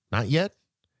 Not yet.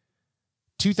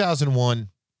 2001,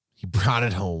 he brought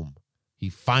it home. He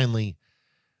finally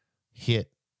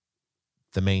hit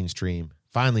the mainstream,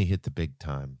 finally hit the big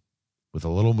time with a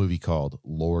little movie called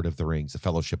Lord of the Rings, The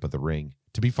Fellowship of the Ring,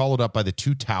 to be followed up by The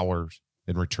Two Towers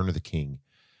and Return of the King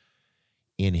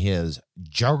in his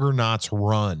Juggernaut's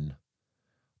run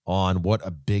on what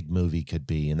a big movie could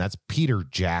be. And that's Peter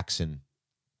Jackson.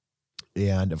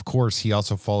 And of course, he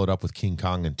also followed up with King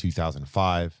Kong in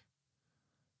 2005,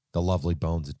 The Lovely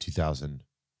Bones in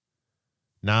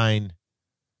 2009.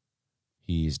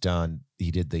 He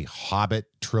did the Hobbit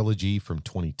trilogy from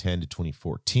 2010 to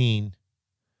 2014,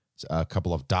 a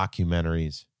couple of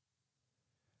documentaries.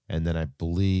 And then I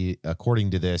believe, according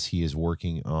to this, he is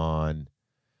working on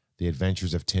The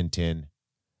Adventures of Tintin,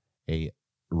 a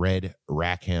Red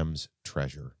Rackham's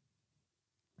Treasure.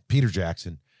 Peter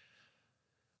Jackson.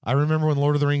 I remember when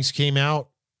Lord of the Rings came out,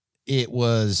 it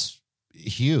was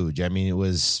huge. I mean, it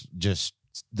was just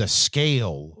the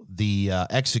scale, the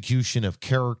execution of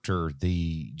character,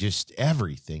 the just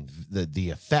everything, the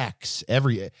effects,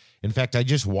 in fact, I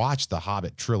just watched the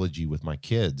Hobbit trilogy with my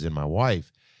kids and my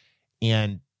wife,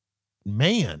 and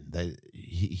man,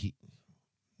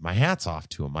 my hat's off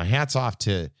to him. My hat's off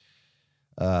to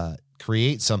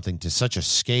create something to such a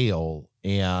scale,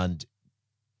 and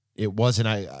it wasn't.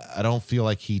 I don't feel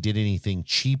like he did anything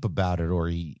cheap about it, or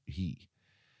he.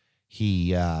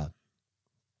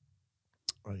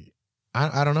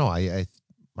 I don't know. I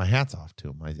my hat's off to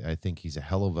him. I think he's a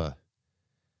hell of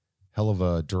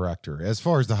a director as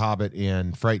far as The Hobbit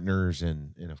and Frighteners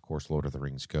and of course Lord of the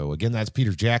Rings go. Again, that's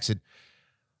Peter Jackson.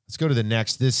 Let's go to the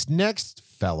next. This next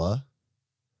fella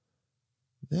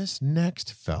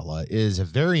is a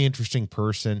very interesting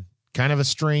person, kind of a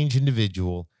strange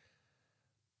individual.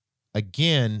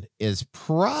 Again, is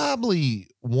probably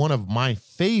one of my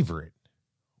favorite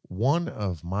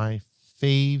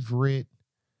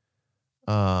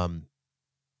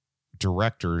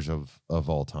directors of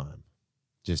all time.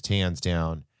 Just hands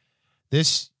down.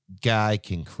 This guy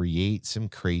can create some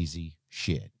crazy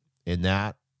shit. And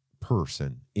that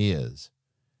person is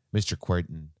Mr.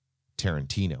 Quentin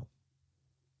Tarantino.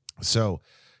 So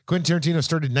Quentin Tarantino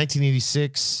started in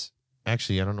 1986.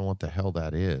 Actually, I don't know what the hell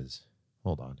that is.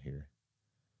 Hold on here.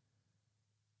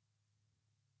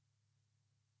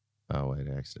 Oh, it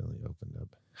accidentally opened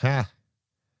up. Ha!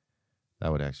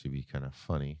 That would actually be kind of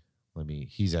funny.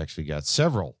 He's actually got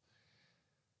several.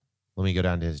 Let me go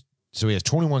down to his. So he has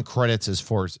 21 credits as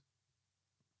far as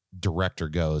director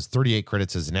goes, 38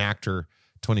 credits as an actor,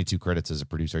 22 credits as a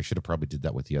producer. I should have probably did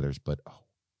that with the others, but oh,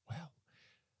 well.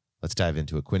 Let's dive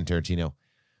into it. Quentin Tarantino.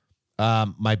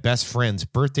 My Best Friend's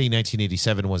Birthday,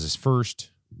 1987, was his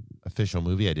first official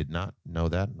movie. I did not know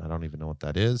that. I don't even know what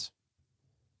that is.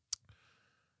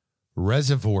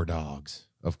 Reservoir Dogs,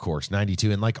 of course,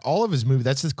 92. And like all of his movies,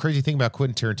 that's the crazy thing about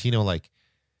Quentin Tarantino. Like,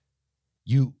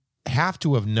 you have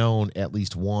to have known at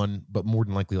least one, but more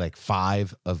than likely like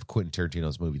 5 of Quentin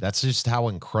Tarantino's movie. That's just how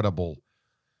incredible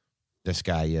this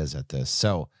guy is at this.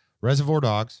 So Reservoir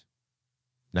Dogs,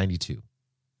 92.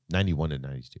 91 to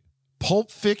 92.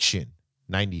 Pulp Fiction,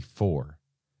 94.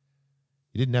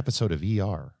 He did an episode of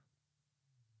ER.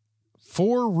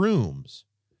 4 Rooms,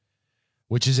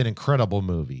 which is an incredible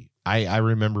movie. I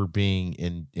remember being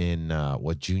in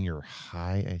junior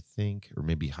high, I think, or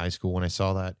maybe high school when I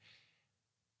saw that.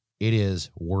 It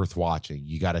is worth watching.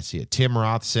 You got to see it. Tim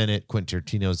Roth's in it. Quentin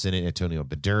Tarantino's in it. Antonio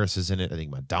Banderas is in it. I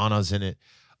think Madonna's in it.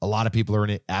 A lot of people are in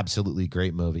it. Absolutely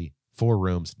great movie. 4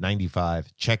 Rooms,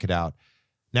 95. Check it out.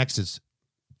 Next is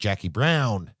Jackie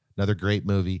Brown. Another great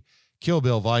movie. Kill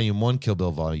Bill Volume 1, Kill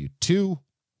Bill Volume 2.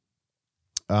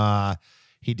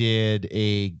 He did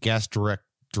a guest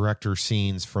director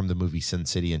scenes from the movie Sin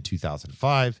City in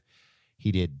 2005.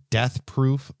 He did Death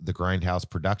Proof, the Grindhouse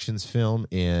Productions film,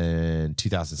 in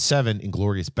 2007.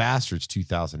 Inglourious Bastards,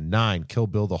 2009. Kill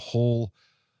Bill, The Whole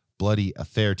Bloody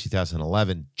Affair,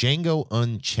 2011. Django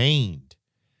Unchained,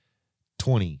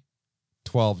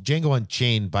 2012. Django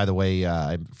Unchained, by the way,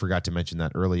 I forgot to mention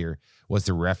that earlier, was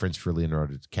the reference for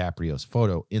Leonardo DiCaprio's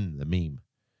photo in the meme.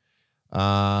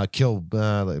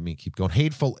 Let me keep going.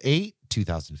 Hateful Eight,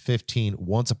 2015.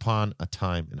 Once Upon a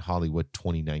Time in Hollywood,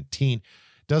 2019.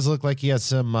 Does look like he has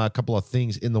some couple of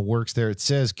things in the works there. It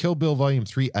says Kill Bill Volume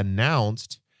 3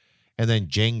 announced, and then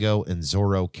Django and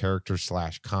Zorro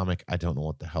character/comic. I don't know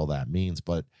what the hell that means,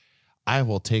 but I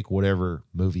will take whatever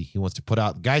movie he wants to put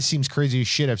out. The guy seems crazy as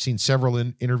shit. I've seen several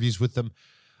interviews with him.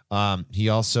 He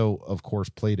also, of course,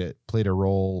 played a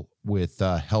role with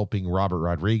helping Robert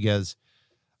Rodriguez.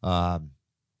 Or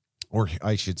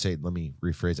I should say, let me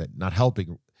rephrase that. Not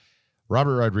helping.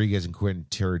 Robert Rodriguez and Quentin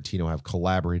Tarantino have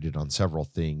collaborated on several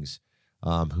things,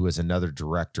 who is another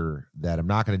director that I'm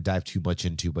not going to dive too much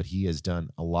into, but he has done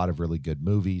a lot of really good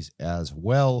movies as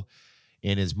well,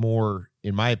 and is more,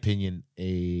 in my opinion,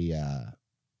 a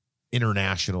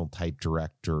international type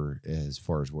director as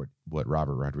far as what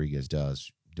Robert Rodriguez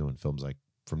does, doing films like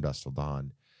From Dusk Till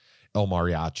Dawn, El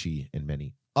Mariachi, and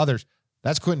many others.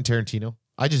 That's Quentin Tarantino.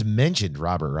 I just mentioned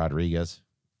Robert Rodriguez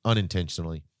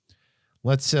unintentionally.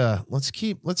 Let's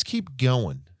keep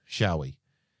going, shall we?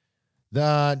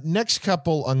 The next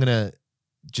couple, I'm gonna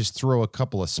just throw a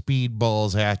couple of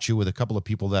speedballs at you with a couple of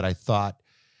people that I thought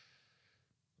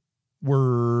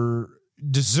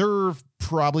deserve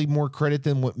probably more credit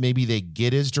than what maybe they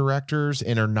get as directors,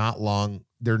 and are not long.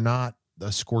 They're not a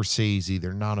Scorsese,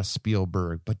 they're not a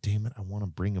Spielberg, but damn it, I want to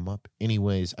bring them up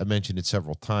anyways. I mentioned it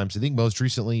several times. I think most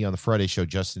recently on the Friday show,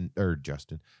 Dustin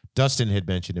had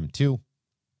mentioned him too.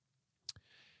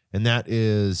 And that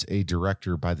is a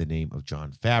director by the name of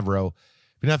Jon Favreau.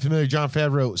 If you're not familiar, Jon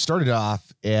Favreau started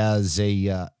off as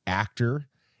a actor,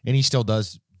 and he still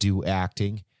does do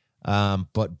acting,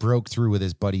 but broke through with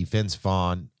his buddy Vince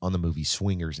Vaughn on the movie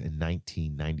Swingers in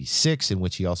 1996, in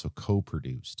which he also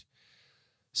co-produced.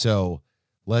 So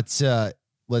let's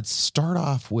start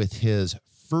off with his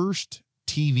first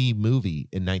TV movie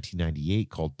in 1998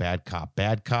 called Bad Cop,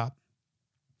 Bad Cop.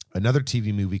 Another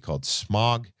TV movie called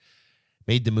Smog.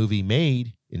 Made the movie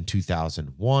Made in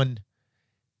 2001.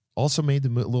 Also made the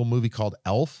little movie called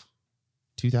Elf,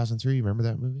 2003. You remember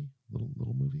that movie?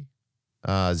 Little movie.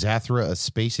 Zathra, A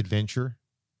Space Adventure,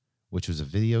 which was a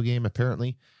video game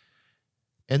apparently.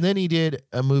 And then he did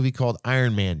a movie called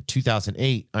Iron Man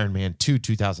 2008, Iron Man 2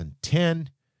 2010,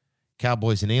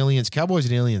 Cowboys and Aliens. Cowboys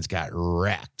and Aliens got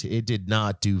wrecked. It did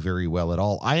not do very well at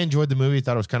all. I enjoyed the movie.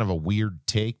 Thought it was kind of a weird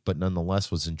take, but nonetheless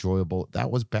was enjoyable.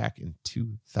 That was back in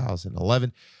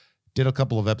 2011. Did a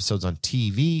couple of episodes on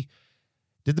TV.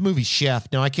 Did the movie Chef.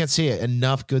 Now, I can't say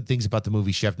enough good things about the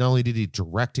movie Chef. Not only did he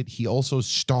direct it, he also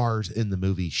stars in the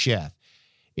movie Chef.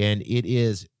 And it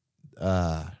is,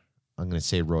 I'm going to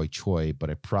say Roy Choi, but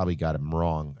I probably got him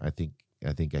wrong. I think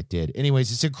I did.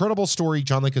 Anyways, it's an incredible story.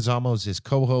 John Leguizamo is his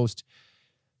co-host.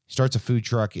 He starts a food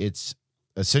truck. It's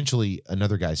essentially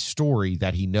another guy's story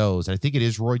that he knows. And I think it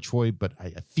is Roy Choi, but I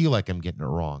feel like I'm getting it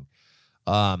wrong.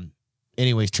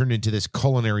 Anyways, turned into this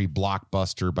culinary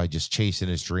blockbuster by just chasing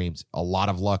his dreams. A lot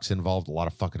of luck's involved, a lot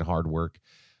of fucking hard work,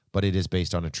 but it is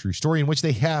based on a true story in which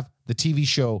they have the TV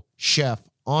show Chef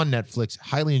on Netflix.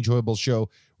 Highly enjoyable show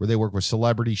where they work with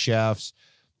celebrity chefs,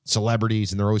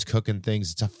 celebrities, and they're always cooking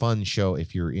things. It's a fun show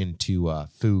if you're into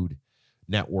food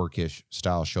network-ish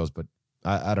style shows, but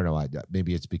I don't know.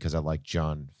 Maybe it's because I like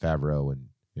Jon Favreau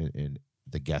and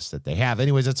the guests that they have.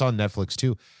 Anyways, it's on Netflix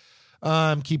too.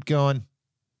 Keep going.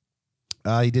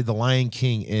 He did The Lion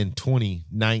King in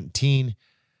 2019,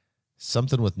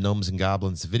 something with Gnomes and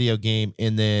Goblins, the video game.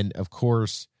 And then, of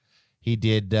course, he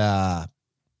did The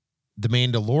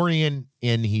Mandalorian,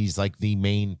 and he's like the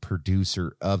main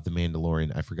producer of The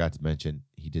Mandalorian. I forgot to mention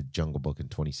he did Jungle Book in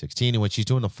 2016, in which he's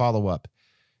doing a follow-up,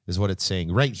 is what it's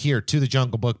saying right here to the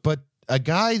Jungle Book. But a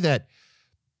guy that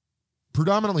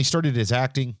predominantly started his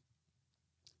acting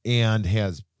and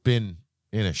has been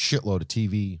in a shitload of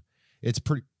TV. It's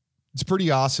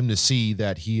pretty awesome to see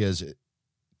that he is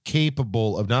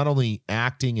capable of not only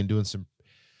acting and doing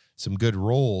some good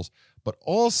roles, but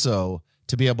also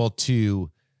to be able to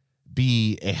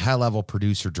be a high-level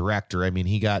producer director. I mean,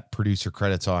 he got producer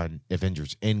credits on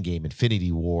Avengers Endgame,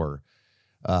 Infinity War,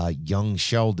 Young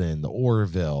Sheldon, The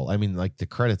Orville. I mean, like, the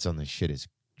credits on this shit is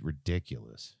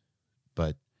ridiculous.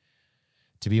 But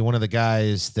to be one of the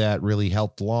guys that really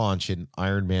helped launch, and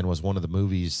Iron Man was one of the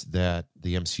movies that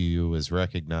the MCU is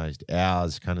recognized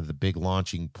as kind of the big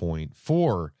launching point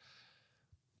for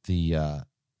the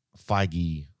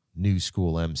Feige new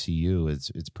school MCU.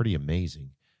 It's pretty amazing.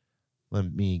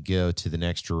 Let me go to the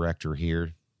next director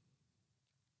here.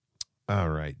 All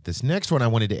right. This next one I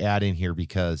wanted to add in here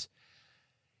because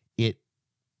it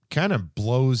kind of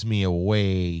blows me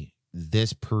away,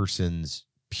 this person's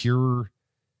pure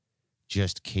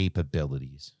just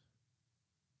capabilities.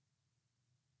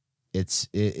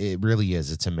 It really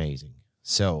is. It's amazing.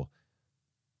 So,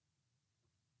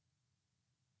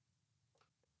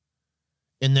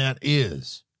 and that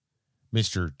is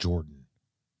Mr. Jordan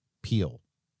Peele.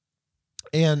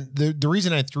 And the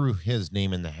reason I threw his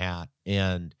name in the hat,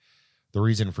 and the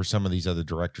reason for some of these other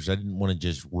directors, I didn't want to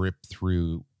just rip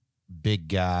through big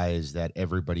guys that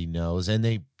everybody knows. And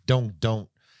they don't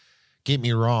get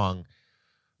me wrong.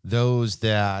 Those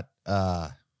that,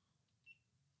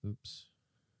 oops.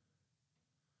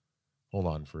 Hold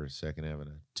on for a second. Having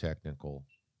a technical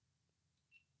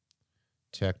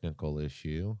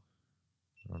issue.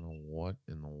 I don't know what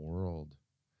in the world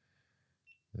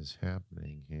is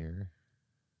happening here.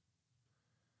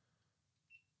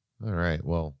 All right.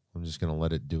 Well, I'm just going to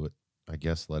let it do it. I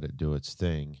guess let it do its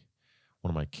thing. One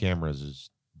of my cameras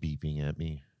is beeping at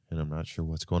me, and I'm not sure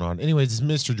what's going on. Anyways, it's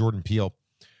Mr. Jordan Peele.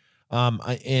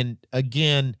 And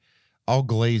again, I'll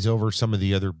glaze over some of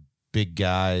the other big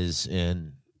guys,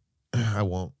 and I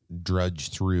won't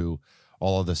drudge through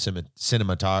all of the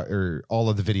or all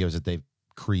of the videos that they've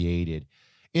created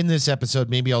in this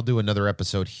episode. Maybe I'll do another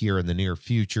episode here in the near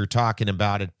future talking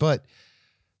about it. But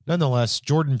nonetheless,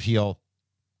 Jordan Peele,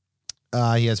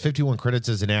 he has 51 credits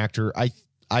as an actor.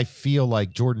 I feel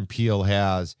like Jordan Peele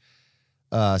has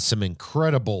some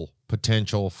incredible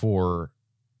potential for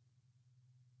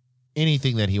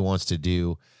anything that he wants to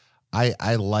do.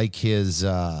 I like his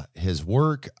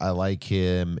work. I like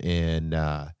him in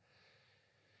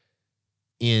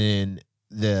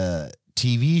the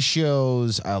TV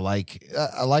shows. I like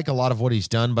a lot of what he's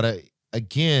done, but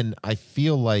again, I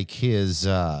feel like his,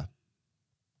 let's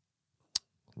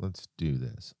do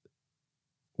this.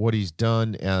 What he's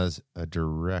done as a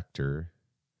director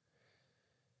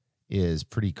is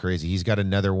pretty crazy. He's got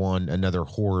another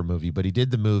horror movie, but he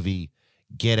did the movie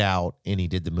Get Out and he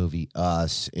did the movie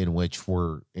Us, in which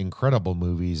were incredible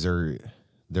movies.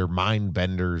 They're mind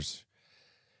benders.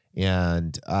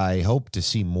 And I hope to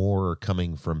see more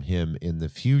coming from him in the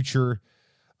future.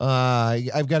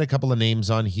 I've got a couple of names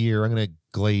on here. I'm going to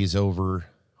glaze over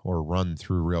or run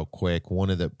through real quick.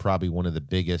 Probably one of the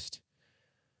biggest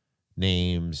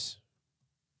names,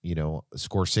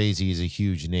 Scorsese is a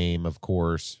huge name, of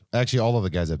course. Actually, all of the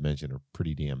guys I've mentioned are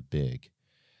pretty damn big.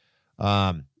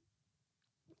 And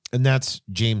that's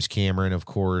James Cameron, of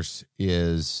course,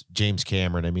 is James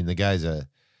Cameron. I mean, the guy's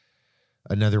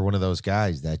another one of those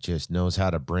guys that just knows how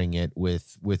to bring it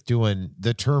with doing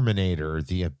The Terminator,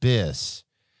 The Abyss.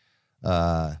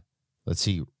 Let's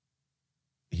see.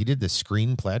 He did the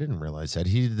screenplay. I didn't realize that.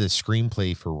 He did the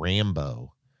screenplay for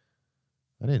Rambo.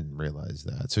 I didn't realize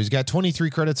that. So he's got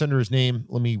 23 credits under his name.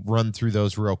 Let me run through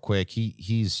those real quick.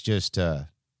 He's just an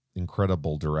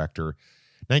incredible director.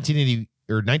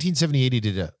 1978, he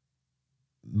did a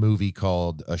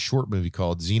short movie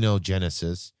called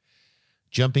Xenogenesis.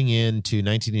 Jumping into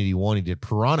 1981, he did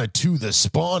Piranha 2: The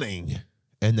Spawning,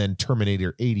 and then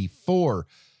Terminator 84.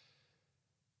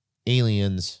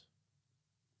 Aliens,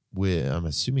 I'm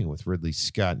assuming with Ridley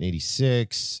Scott in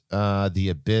 86, The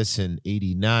Abyss in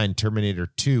 89, Terminator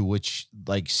 2, which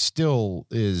still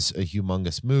is a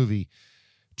humongous movie,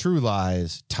 True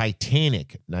Lies,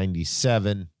 Titanic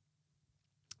 97,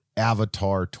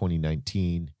 Avatar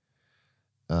 2019.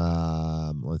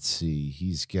 Let's see.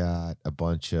 He's got a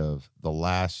bunch of The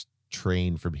Last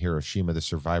Train from Hiroshima, The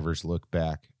Survivors Look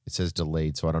Back. It says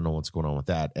delayed, so I don't know what's going on with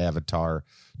that. Avatar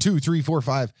 2, 3, 4,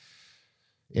 5.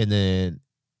 And then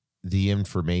The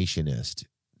Informationist.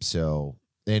 So,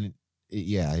 and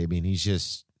yeah, I mean, he's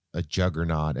just a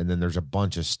juggernaut. And then there's a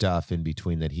bunch of stuff in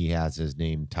between that he has his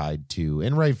name tied to,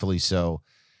 and rightfully so.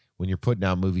 When you're putting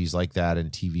out movies like that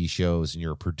and TV shows and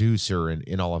you're a producer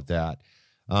and all of that,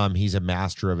 he's a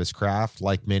master of his craft,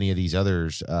 like many of these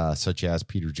others, such as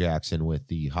Peter Jackson with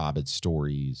the Hobbit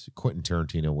stories, Quentin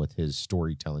Tarantino with his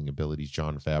storytelling abilities,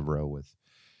 Jon Favreau with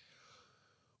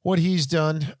what he's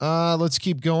done. Let's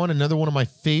keep going. Another one of my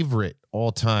favorite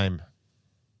all-time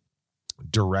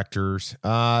directors.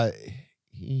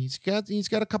 He's got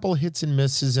a couple of hits and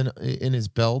misses in his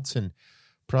belts, and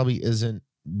probably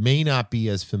may not be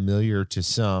as familiar to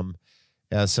some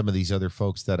as some of these other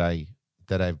folks that I've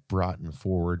brought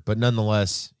forward, but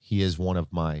nonetheless, he is one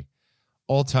of my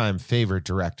all-time favorite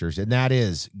directors, and that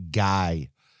is Guy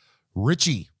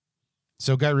Ritchie.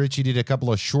 So Guy Ritchie did a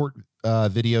couple of short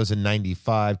videos in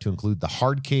 95 to include The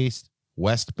Hard Case,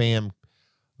 Westbam,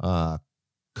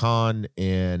 Kahn,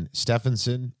 and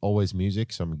Stephenson, Always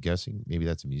Music. So I'm guessing maybe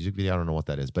that's a music video. I don't know what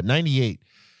that is. But 98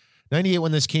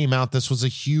 when this came out, this was a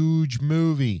huge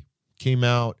movie. Came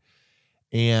out,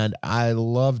 and I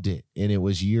loved it. And it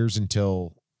was years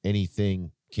until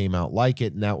anything came out like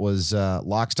it. And that was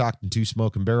Lock, Stock, and Two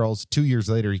Smoking Barrels. 2 years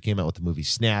later, he came out with the movie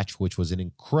Snatch, which was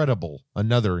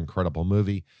another incredible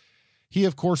movie. He,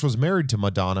 of course, was married to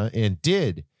Madonna and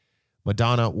did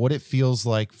Madonna What It Feels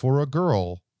Like for a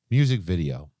Girl music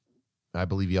video. I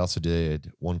believe he also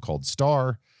did one called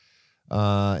Star.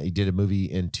 He did a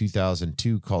movie in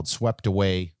 2002 called Swept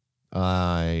Away.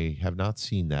 I have not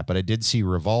seen that, but I did see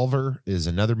Revolver is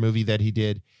another movie that he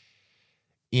did.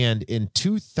 And in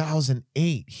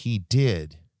 2008, he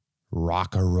did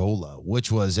Rockarola, which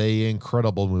was an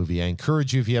incredible movie. I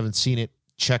encourage you, if you haven't seen it,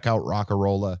 check out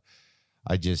Rockarola.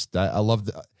 I love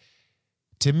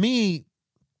to me,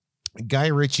 Guy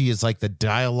Ritchie is like the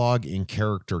dialogue and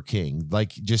character king,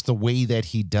 like just the way that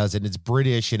he does it. It's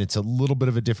British and it's a little bit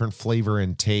of a different flavor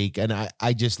and take. And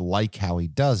I just like how he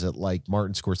does it. Like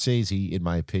Martin Scorsese, in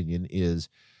my opinion, is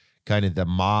kind of the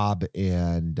mob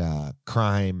and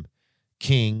crime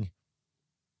king.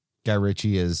 Guy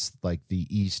Ritchie is like the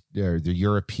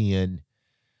European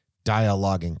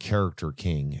dialogue and character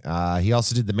king. He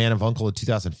also did The Man of U.N.C.L.E. in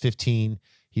 2015.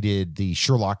 He did the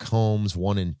Sherlock Holmes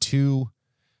 1 and 2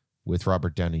 with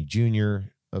Robert Downey Jr.,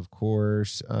 of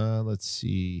course. Let's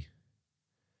see.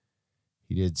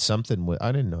 He did something with,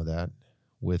 I didn't know that,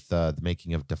 with The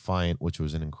Making of Defiant, which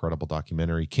was an incredible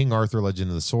documentary. King Arthur, Legend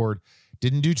of the Sword.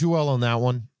 Didn't do too well on that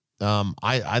one.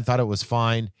 I thought it was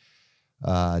fine.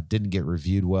 Didn't get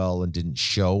reviewed well and didn't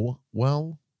show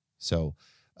well. So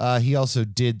he also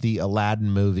did the Aladdin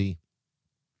movie.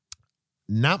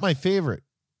 Not my favorite.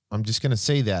 I'm just going to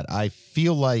say that. I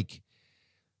feel like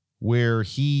Where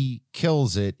he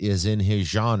kills it is in his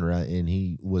genre, and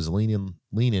he was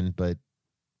leaning, but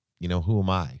who am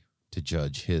I to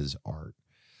judge his art?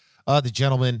 The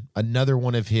Gentleman, another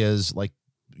one of his like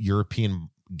European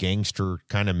gangster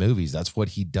kind of movies. That's what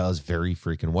he does very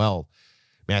freaking well.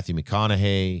 Matthew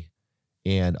McConaughey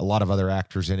and a lot of other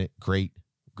actors in it. Great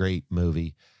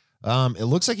movie. It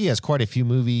looks like he has quite a few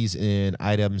movies and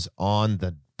items on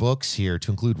the books here,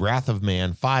 to include Wrath of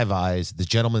Man, Five Eyes, The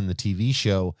Gentleman, the TV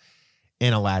show,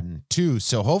 and Aladdin 2.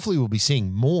 So hopefully we'll be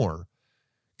seeing more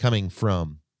coming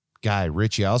from Guy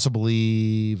Ritchie. I also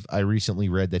believe I recently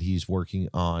read that he's working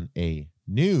on a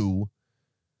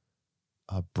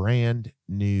brand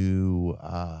new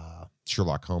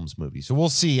Sherlock Holmes movie. So we'll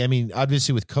see. I mean,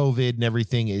 obviously with COVID and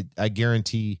everything, I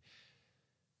guarantee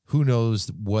who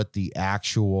knows what the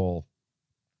actual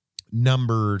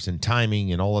numbers and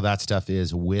timing and all of that stuff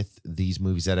is with these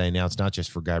movies that I announced, not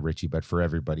just for Guy Ritchie, but for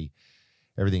everybody.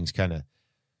 Everything's kind of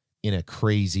in a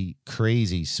crazy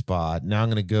spot. Now I'm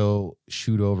going to go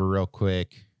shoot over real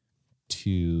quick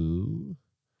to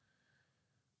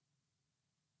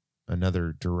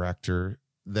another director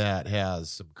that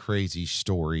has some crazy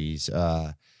stories.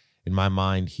 In my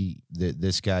mind,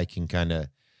 this guy can kind of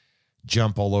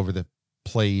jump all over the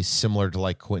place, similar to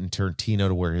like Quentin Tarantino,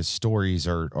 to where his stories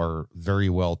are very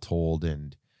well told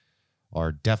and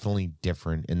are definitely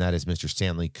different. And that is Mr.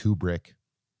 Stanley Kubrick,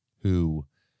 who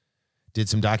did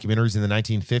some documentaries in the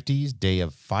 1950s, Day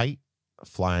of Fight,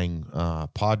 Flying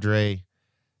Padre,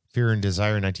 Fear and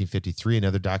Desire in 1953,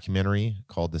 another documentary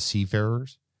called The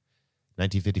Seafarers.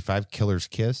 1955, Killer's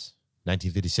Kiss.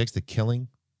 1956, The Killing.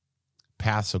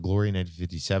 Paths of Glory,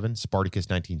 1957. Spartacus,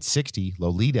 1960.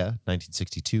 Lolita,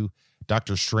 1962.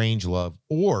 Dr. Strangelove,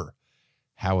 or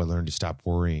How I Learned to Stop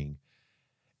Worrying,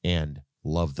 and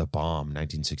Love the Bomb,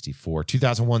 1964.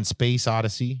 2001, Space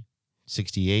Odyssey,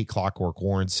 68. Clockwork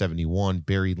Orange, 71.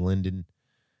 Barry Lyndon,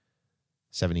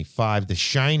 75. The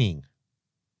Shining,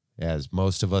 as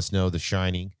most of us know, The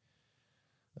Shining,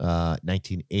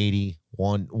 1980.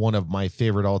 One of my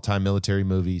favorite all-time military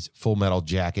movies, Full Metal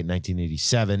Jacket,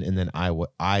 1987, and then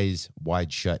Eyes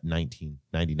Wide Shut,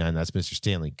 1999. That's Mr.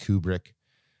 Stanley Kubrick.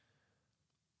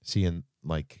 Seeing,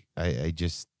 like, I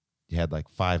just had like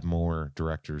 5 more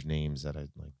directors' names that I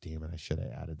like, damn it, I should have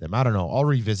added them. I don't know. I'll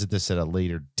revisit this at a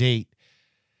later date.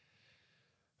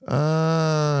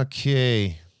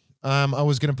 Okay. I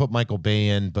was going to put Michael Bay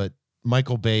in, but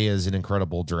Michael Bay is an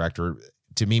incredible director.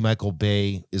 To me, Michael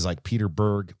Bay is like Peter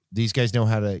Berg. These guys know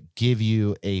how to give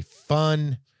you a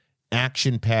fun,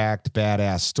 action-packed,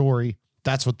 badass story.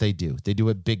 That's what they do. They do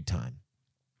it big time.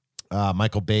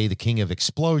 Michael Bay, the king of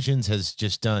explosions, has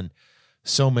just done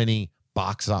so many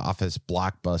box office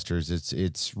blockbusters.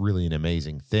 It's really an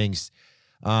amazing thing.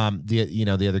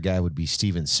 The other guy would be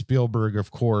Steven Spielberg,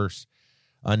 of course.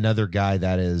 Another guy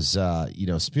that is,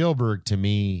 Spielberg to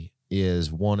me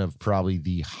is one of probably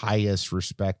the highest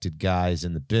respected guys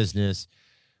in the business,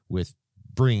 with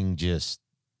bringing just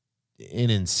an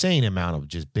insane amount of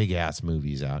just big ass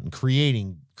movies out and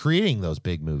creating those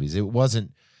big movies. It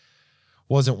wasn't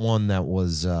one that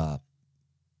was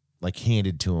like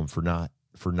handed to him for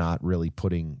not really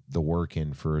putting the work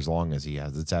in for as long as he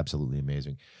has. It's absolutely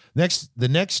amazing. The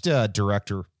next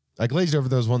director, I glazed over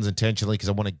those ones intentionally because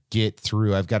I want to get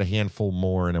through. I've got a handful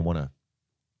more and I want to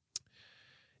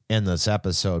end this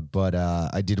episode, but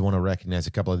I did want to recognize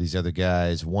a couple of these other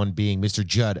guys. One being Mr.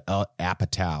 Judd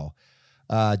Apatow.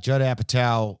 Judd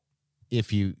Apatow,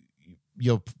 if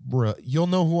you'll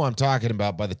know who I'm talking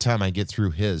about by the time I get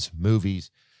through his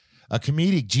movies. A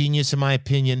comedic genius, in my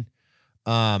opinion.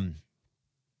 I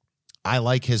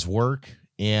like his work,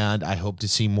 and I hope to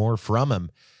see more from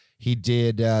him. He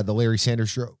did the Larry Sanders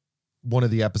Show, one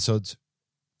of the episodes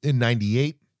in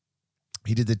 98.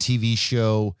 He did the TV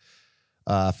show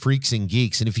Freaks and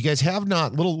Geeks. And if you guys have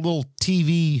not, little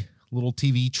TV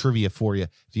trivia for you.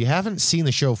 If you haven't seen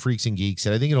the show Freaks and Geeks,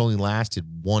 and I think it only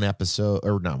lasted one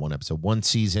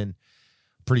season.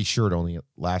 Pretty sure it only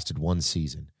lasted one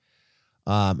season.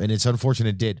 And it's unfortunate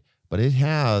it did, but it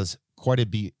has quite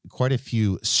a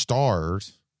few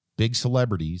stars, big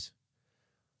celebrities.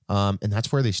 And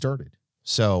that's where they started.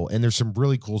 So, and there's some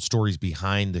really cool stories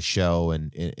behind the show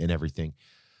and everything.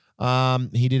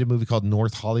 He did a movie called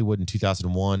North Hollywood in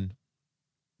 2001,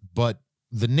 but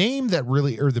the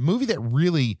movie that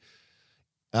really,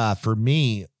 for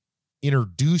me,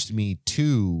 introduced me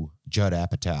to Judd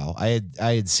Apatow. I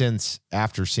had since,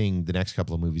 after seeing the next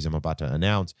couple of movies I'm about to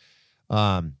announce,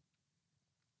 I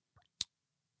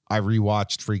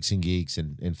rewatched Freaks and Geeks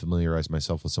and familiarized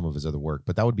myself with some of his other work.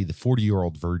 But that would be The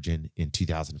 40-Year-Old Virgin in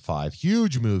 2005.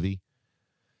 Huge movie.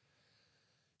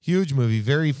 Huge movie,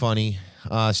 very funny.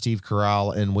 Steve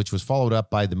Carell, and which was followed up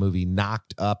by the movie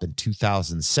Knocked Up in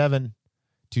 2007.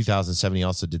 2007, he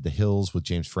also did The Hills with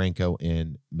James Franco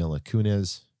and Mila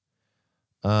Kunis.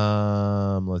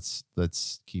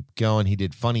 Let's keep going. He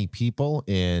did Funny People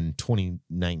in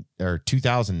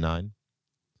 2009.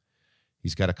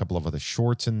 He's got a couple of other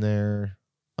shorts in there.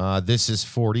 This is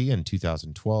 40 in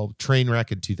 2012.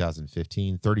 Trainwreck in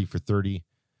 2015. 30 for 30.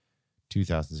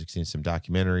 2016, some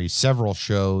documentaries, several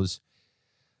shows.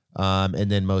 And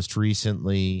then most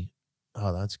recently,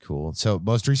 oh, that's cool. So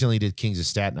most recently did Kings of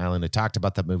Staten Island. I talked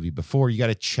about that movie before. You got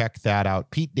to check that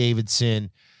out. Pete Davidson,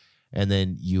 and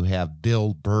then you have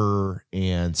Bill Burr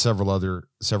and several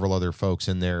other folks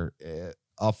in there.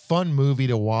 A fun movie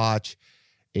to watch,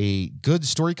 a good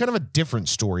story, kind of a different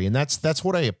story, and that's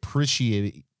what I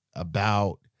appreciate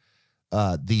about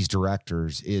these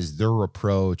directors is their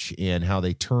approach and how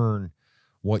they turn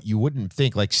what you wouldn't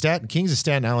think, like Kings of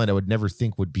Staten Island, I would never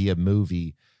think would be a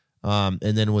movie. And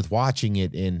then with watching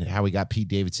it and how we got Pete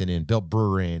Davidson and Bill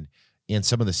Burr in and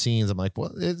some of the scenes, I'm like,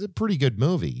 well, it's a pretty good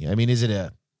movie. I mean, is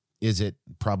it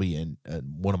probably in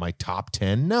one of my top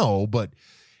 10? No, but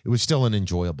it was still an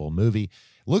enjoyable movie.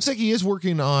 It looks like he is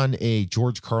working on a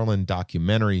George Carlin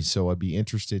documentary, so I'd be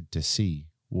interested to see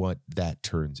what that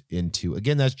turns into.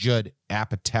 Again, that's Judd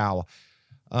Apatow.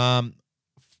 I'm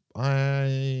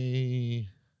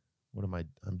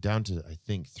down to, I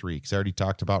think, 3, because I already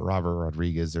talked about Robert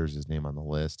Rodriguez. There's his name on the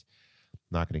list.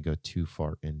 I'm not going to go too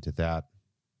far into that.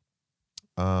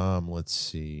 Let's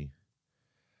see.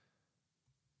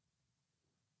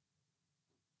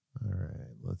 All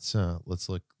right, let's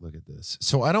look at this.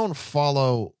 So I don't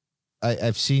follow.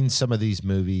 I've seen some of these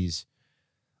movies.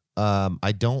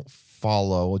 I don't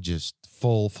follow. Just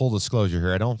full disclosure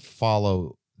here. I don't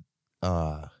follow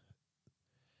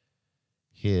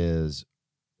his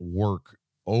work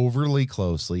overly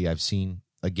closely. I've seen,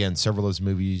 again, several of his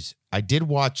movies. I did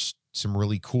watch some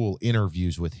really cool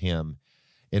interviews with him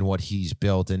and what he's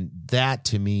built, and that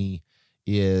to me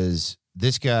is,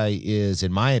 this guy is,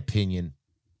 in my opinion,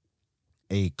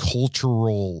 a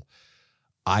cultural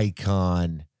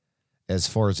icon as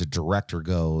far as a director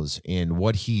goes, and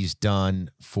what he's done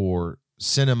for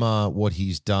cinema, what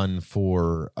he's done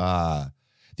for the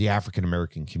African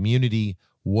American community,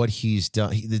 what he's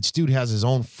done. This dude has his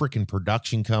own freaking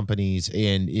production companies,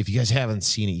 and if you guys haven't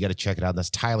seen it, you got to check it out.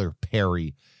 That's Tyler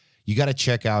Perry. You got to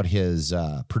check out his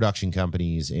production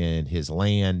companies and his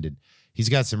land, and he's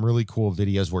got some really cool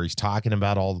videos where he's talking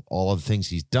about all of the things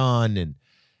he's done, and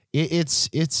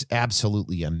it's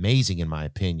absolutely amazing, in my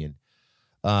opinion,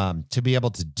 to be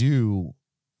able to do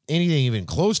anything even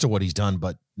close to what he's done.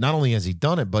 But not only has he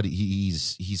done it, but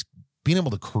he's been able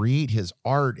to create his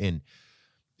art, and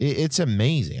it's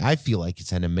amazing. I feel like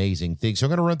it's an amazing thing. So I'm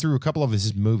going to run through a couple of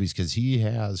his movies because he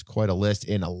has quite a list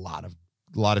and a lot of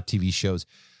TV shows.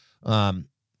 I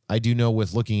do know,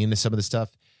 with looking into some of the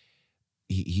stuff,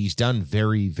 he's done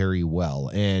very, very well.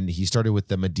 And he started with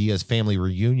the Medea's Family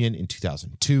Reunion in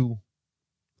 2002.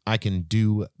 I Can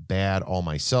Do Bad All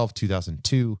Myself,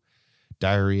 2002.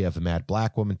 Diary of a Mad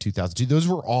Black Woman, 2002. Those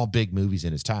were all big movies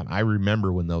in his time. I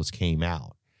remember when those came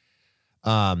out.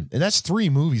 And that's 3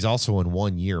 movies also in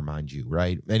 1 year, mind you,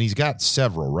 right? And he's got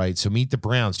several, right? So Meet the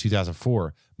Browns,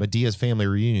 2004. Medea's Family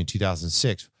Reunion,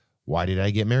 2006. Why Did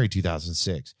I Get Married,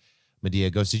 2006.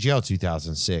 Medea Goes to Jail,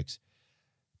 2006.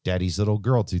 Daddy's Little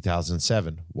Girl,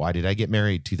 2007. Why Did I Get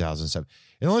Married, 2007.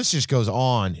 And the list just goes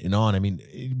on and on. I mean,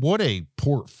 what a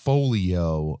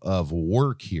portfolio of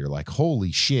work here. Like,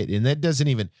 holy shit. And that doesn't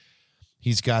even,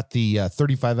 he's got the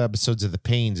 35 episodes of The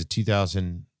Pains of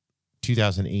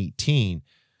 2018.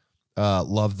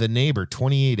 Love the Neighbor,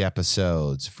 28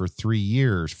 episodes for 3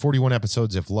 years. 41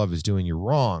 episodes If Love Is Doing You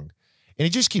Wrong. And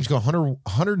it just keeps going.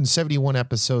 171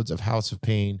 episodes of House of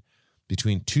Pain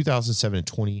between 2007 and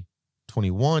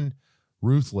 2021.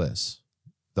 Ruthless,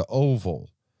 The Oval,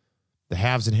 The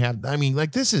Haves and Have. I mean,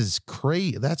 like, this is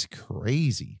crazy. That's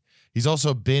crazy. He's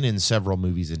also been in several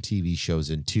movies and TV shows,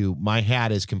 and too. My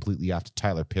hat is completely off to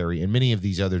Tyler Perry and many of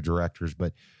these other directors,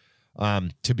 but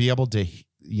to be able to,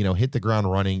 hit the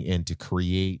ground running and to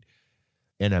create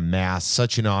and amass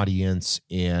such an audience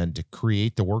and to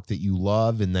create the work that you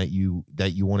love and that you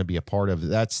want to be a part of,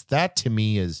 that to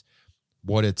me is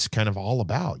what it's kind of all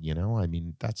about. I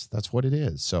mean, that's what it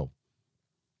is. So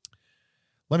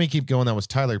let me keep going. That was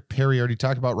Tyler Perry. Already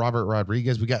talked about Robert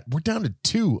Rodriguez. We're down to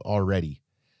 2 already,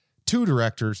 2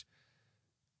 directors.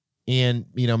 And,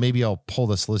 maybe I'll pull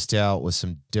this list out with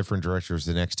some different directors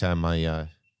the next time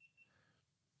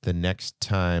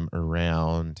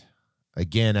around.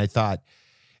 Again, I thought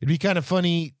it'd be kind of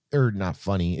funny or not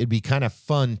funny. It'd be kind of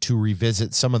fun to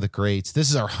revisit some of the greats. This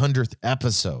is our 100th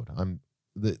episode.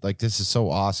 This is so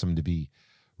awesome to be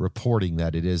reporting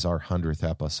that it is our 100th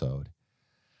episode.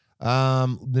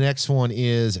 The next one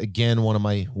is again one of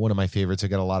my favorites. I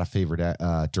got a lot of favorite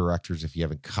directors if you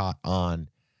haven't caught on,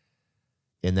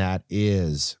 and that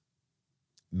is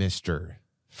Mr.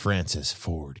 Francis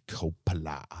Ford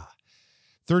Coppola.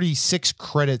 36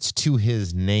 credits to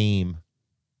his name.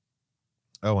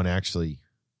 Oh, and actually,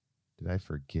 did I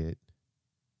forget?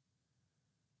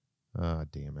 Oh,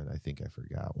 damn it. I think I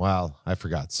forgot. Well, I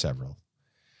forgot several.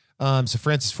 So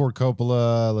Francis Ford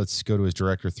Coppola, let's go to his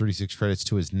director, 36 credits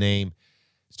to his name.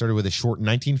 Started with a short in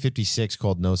 1956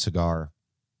 called No Cigar.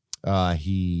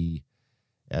 He,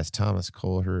 as Thomas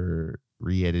Coulter,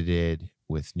 re-edited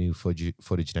with new footage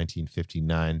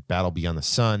 1959, Battle Beyond the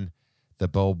Sun, The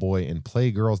Bellboy and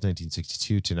Playgirls,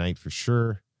 1962, Tonight for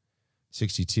Sure,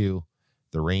 62,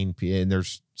 The Rain, and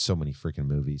there's so many freaking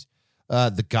movies.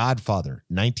 The Godfather,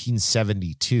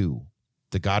 1972,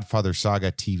 The Godfather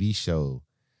Saga TV show,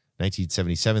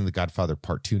 1977, The Godfather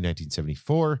Part 2,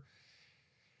 1974.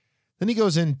 Then he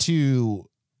goes into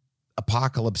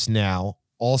Apocalypse Now,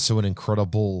 also an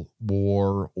incredible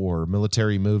war or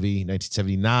military movie,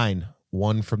 1979,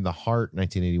 One from the Heart,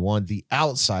 1981, The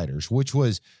Outsiders, which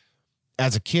was,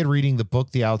 as a kid reading the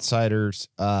book, The Outsiders,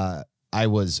 I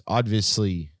was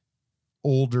obviously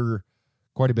older,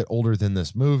 quite a bit older than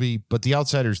this movie, but The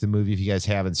Outsiders, the movie, if you guys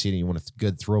haven't seen it, you want a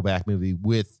good throwback movie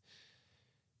with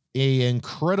an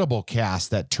incredible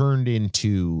cast that turned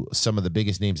into some of the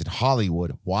biggest names in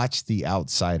Hollywood. Watch The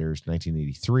Outsiders,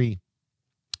 1983.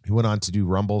 He went on to do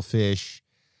Rumblefish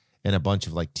and a bunch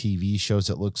of like TV shows.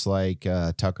 It looks like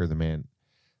Tucker, the man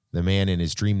in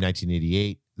his dream,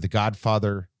 1988. The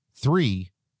Godfather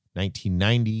 3,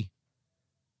 1990.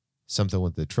 Something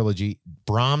with the trilogy.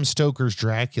 Bram Stoker's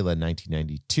Dracula,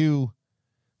 1992.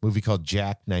 Movie called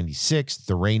Jack, 96.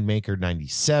 The Rainmaker,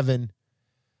 97.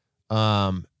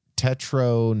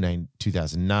 Tetro,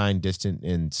 2009, Distant,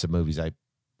 and some movies I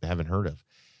haven't heard of.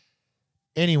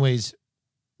 Anyways,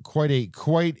 quite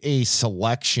a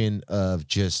selection of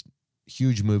just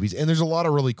huge movies, and there's a lot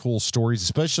of really cool stories,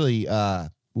 especially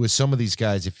with some of these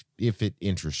guys. If it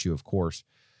interests you, of course,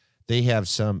 they have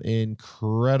some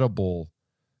incredible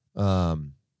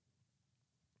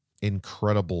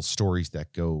stories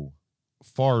that go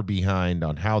far behind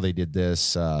on how they did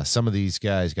this. Some of these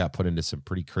guys got put into some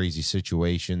pretty crazy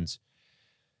situations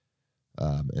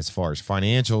as far as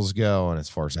financials go and as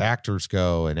far as actors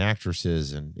go and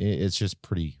actresses, and it's just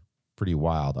pretty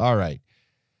wild. All right.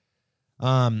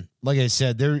 Like I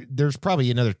said, there's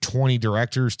probably another 20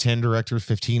 directors, 10 directors,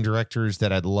 15 directors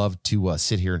that I'd love to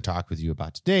sit here and talk with you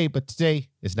about today, but today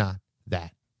is not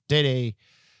that day.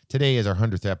 Today is our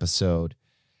 100th episode.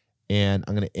 And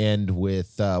I'm going to end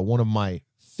with one of my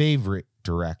favorite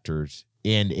directors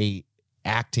and a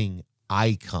acting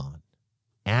icon.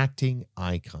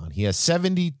 He has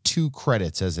 72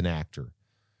 credits as an actor.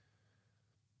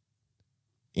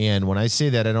 And when I say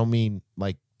that, I don't mean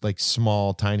like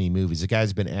small, tiny movies. The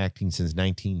guy's been acting since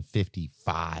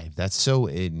 1955. That's so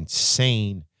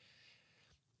insane.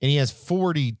 And he has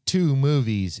 42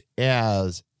 movies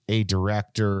as a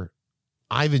director.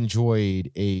 I've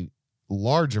enjoyed a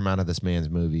large amount of this man's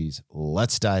movies.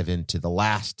 Let's dive into the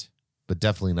last, but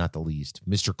definitely not the least.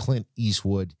 Mr. Clint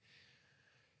Eastwood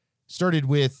started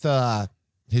with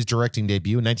his directing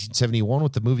debut in 1971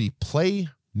 with the movie Play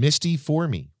Misty for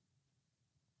Me.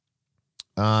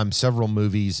 Several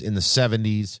movies in the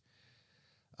 70s.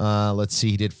 Let's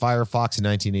see. He did Firefox in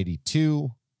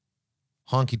 1982,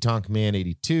 Honky Tonk Man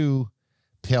 82,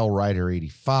 Pale Rider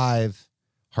 85,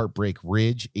 Heartbreak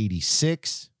Ridge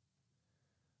 86.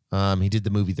 He did the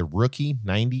movie The Rookie,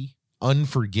 90.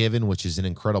 Unforgiven, which is an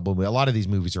incredible movie. A lot of these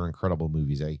movies are incredible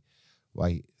movies. I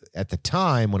at the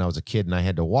time when I was a kid and I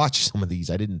had to watch some of these,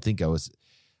 I didn't think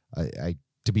I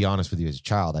to be honest with you, as a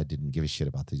child, I didn't give a shit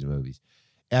about these movies.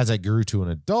 As I grew to an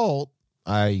adult,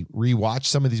 I rewatched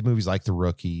some of these movies like The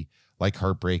Rookie, like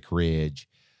Heartbreak Ridge,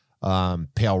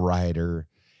 Pale Rider,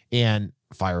 and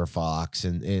Firefox,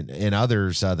 and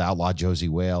others, The Outlaw Josie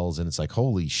Wales. And it's like,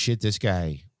 holy shit, this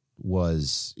guy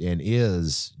was and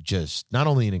is just not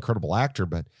only an incredible actor,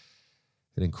 but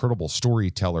an incredible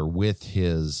storyteller with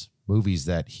his movies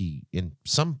that he, to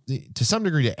some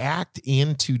degree, to act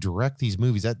and to direct these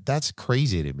movies. That's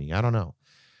crazy to me. I don't know.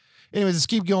 Anyways, let's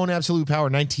keep going. Absolute Power,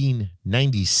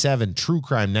 1997. True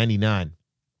Crime, 99.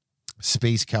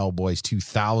 Space Cowboys,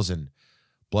 2000.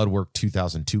 Bloodwork,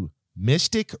 2002.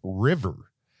 Mystic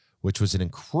River, which was an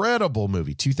incredible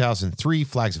movie. 2003,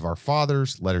 Flags of Our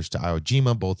Fathers, Letters to Iwo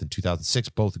Jima, both in 2006,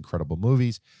 both incredible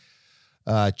movies.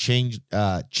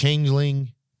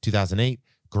 Changeling, 2008.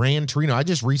 Gran Torino. I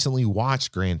just recently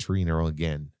watched Gran Torino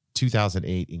again.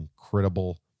 2008,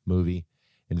 incredible movie.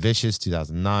 And Vicious,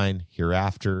 2009.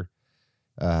 Hereafter,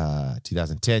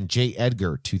 2010. J.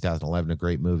 Edgar, 2011, a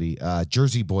great movie.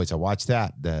 Jersey Boys, I watched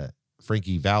that. The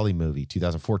Frankie Valli movie,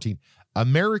 2014.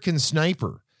 American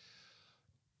Sniper.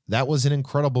 That was an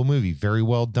incredible movie. Very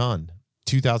well done.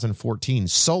 2014.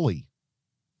 Sully,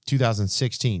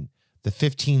 2016. The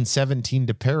 1517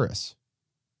 to Paris,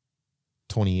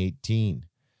 2018.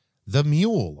 The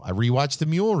Mule. I rewatched The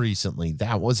Mule recently.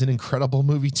 That was an incredible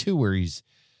movie too, where he's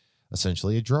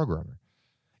essentially a drug runner.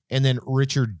 And then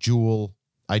Richard Jewell.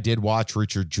 I did watch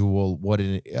Richard Jewell. What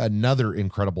another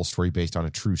incredible story based on a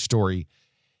true story.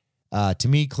 To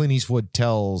me, Clint Eastwood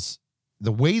tells,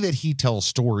 the way that he tells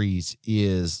stories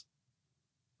is,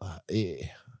 I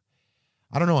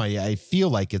don't know. I feel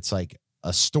like it's like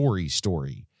a story,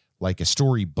 like a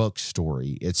storybook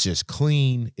story. It's just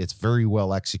clean. It's very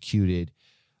well executed.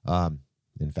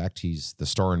 In fact, he's the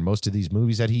star in most of these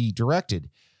movies that he directed,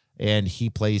 and he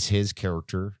plays his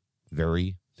character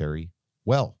very, very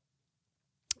well.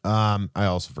 I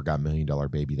also forgot $1 Million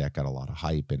Baby. That got a lot of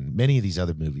hype, and many of these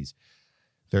other movies,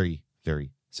 very, very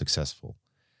successful.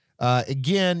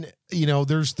 Again, you know,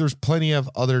 there's plenty of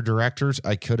other directors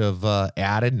I could have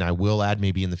added, and I will add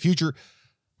maybe in the future.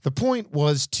 The point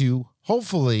was to,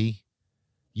 hopefully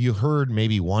you heard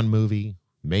maybe one movie,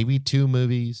 maybe two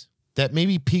movies that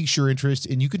maybe piques your interest,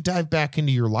 and you can dive back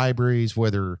into your libraries,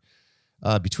 whether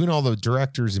between all the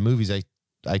directors and movies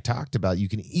I talked about, you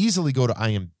can easily go to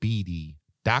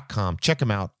IMDb.com, check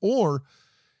them out, or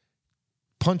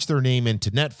punch their name into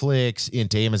Netflix,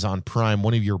 into Amazon Prime,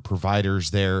 one of your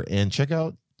providers there, and check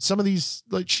out some of these,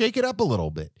 like, shake it up a little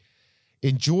bit.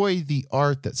 Enjoy the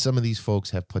art that some of these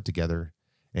folks have put together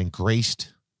and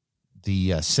graced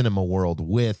the cinema world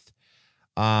with.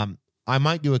 I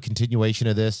might do a continuation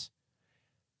of this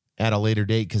at a later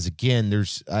date, because again,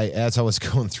 as I was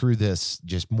going through this,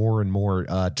 just more and more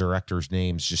directors'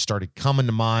 names just started coming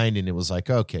to mind, and it was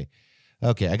like, okay,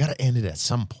 I got to end it at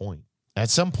some point. At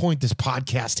some point, this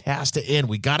podcast has to end.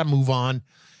 We got to move on.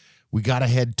 We got to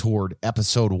head toward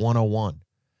episode 101.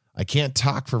 I can't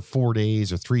talk for 4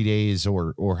 days or 3 days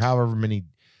or however many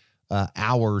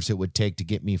hours it would take to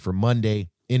get me from Monday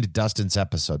into Dustin's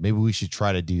episode. Maybe we should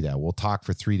try to do that. We'll talk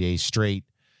for 3 days straight,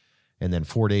 and then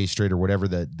 4 days straight, or whatever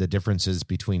the difference is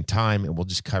between time, and we'll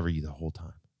just cover you the whole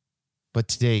time. But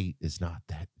today is not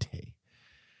that day.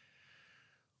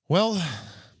 Well,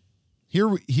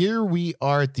 here we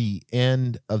are at the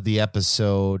end of the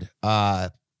episode.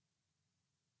 I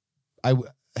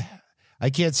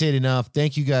can't say it enough.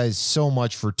 Thank you guys so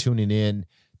much for tuning in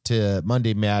to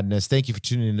Monday Madness. Thank you for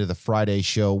tuning into the Friday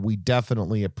show. We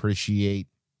definitely appreciate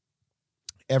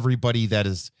everybody that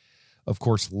is, of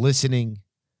course, listening,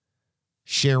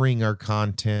 sharing our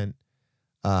content,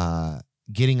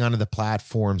 getting onto the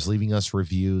platforms, leaving us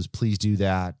reviews. Please do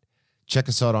that. Check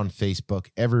us out on Facebook,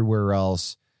 everywhere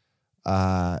else.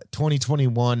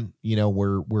 2021, you know,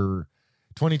 we're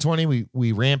 2020,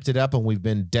 we ramped it up, and we've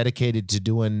been dedicated to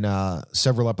doing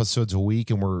several episodes a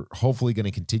week, and we're hopefully going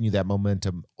to continue that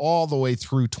momentum all the way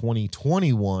through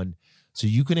 2021. So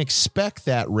you can expect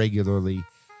that regularly.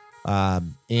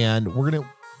 And we're going to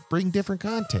bring different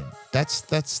content. That's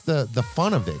the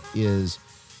fun of it is,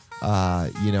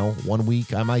 you know, 1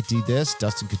 week I might do this,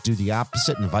 Dustin could do the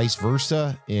opposite, and vice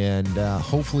versa. And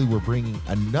hopefully we're bringing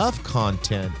enough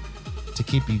content to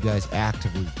keep you guys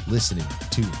actively listening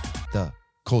to the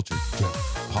Culture Joe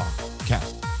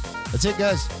Podcast. That's it,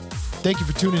 guys. Thank you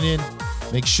for tuning in.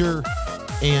 Make sure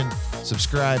and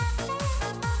subscribe.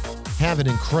 Have an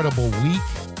incredible week.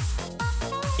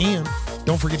 And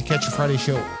don't forget to catch your Friday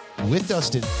show with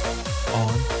Dustin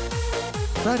on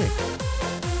Friday.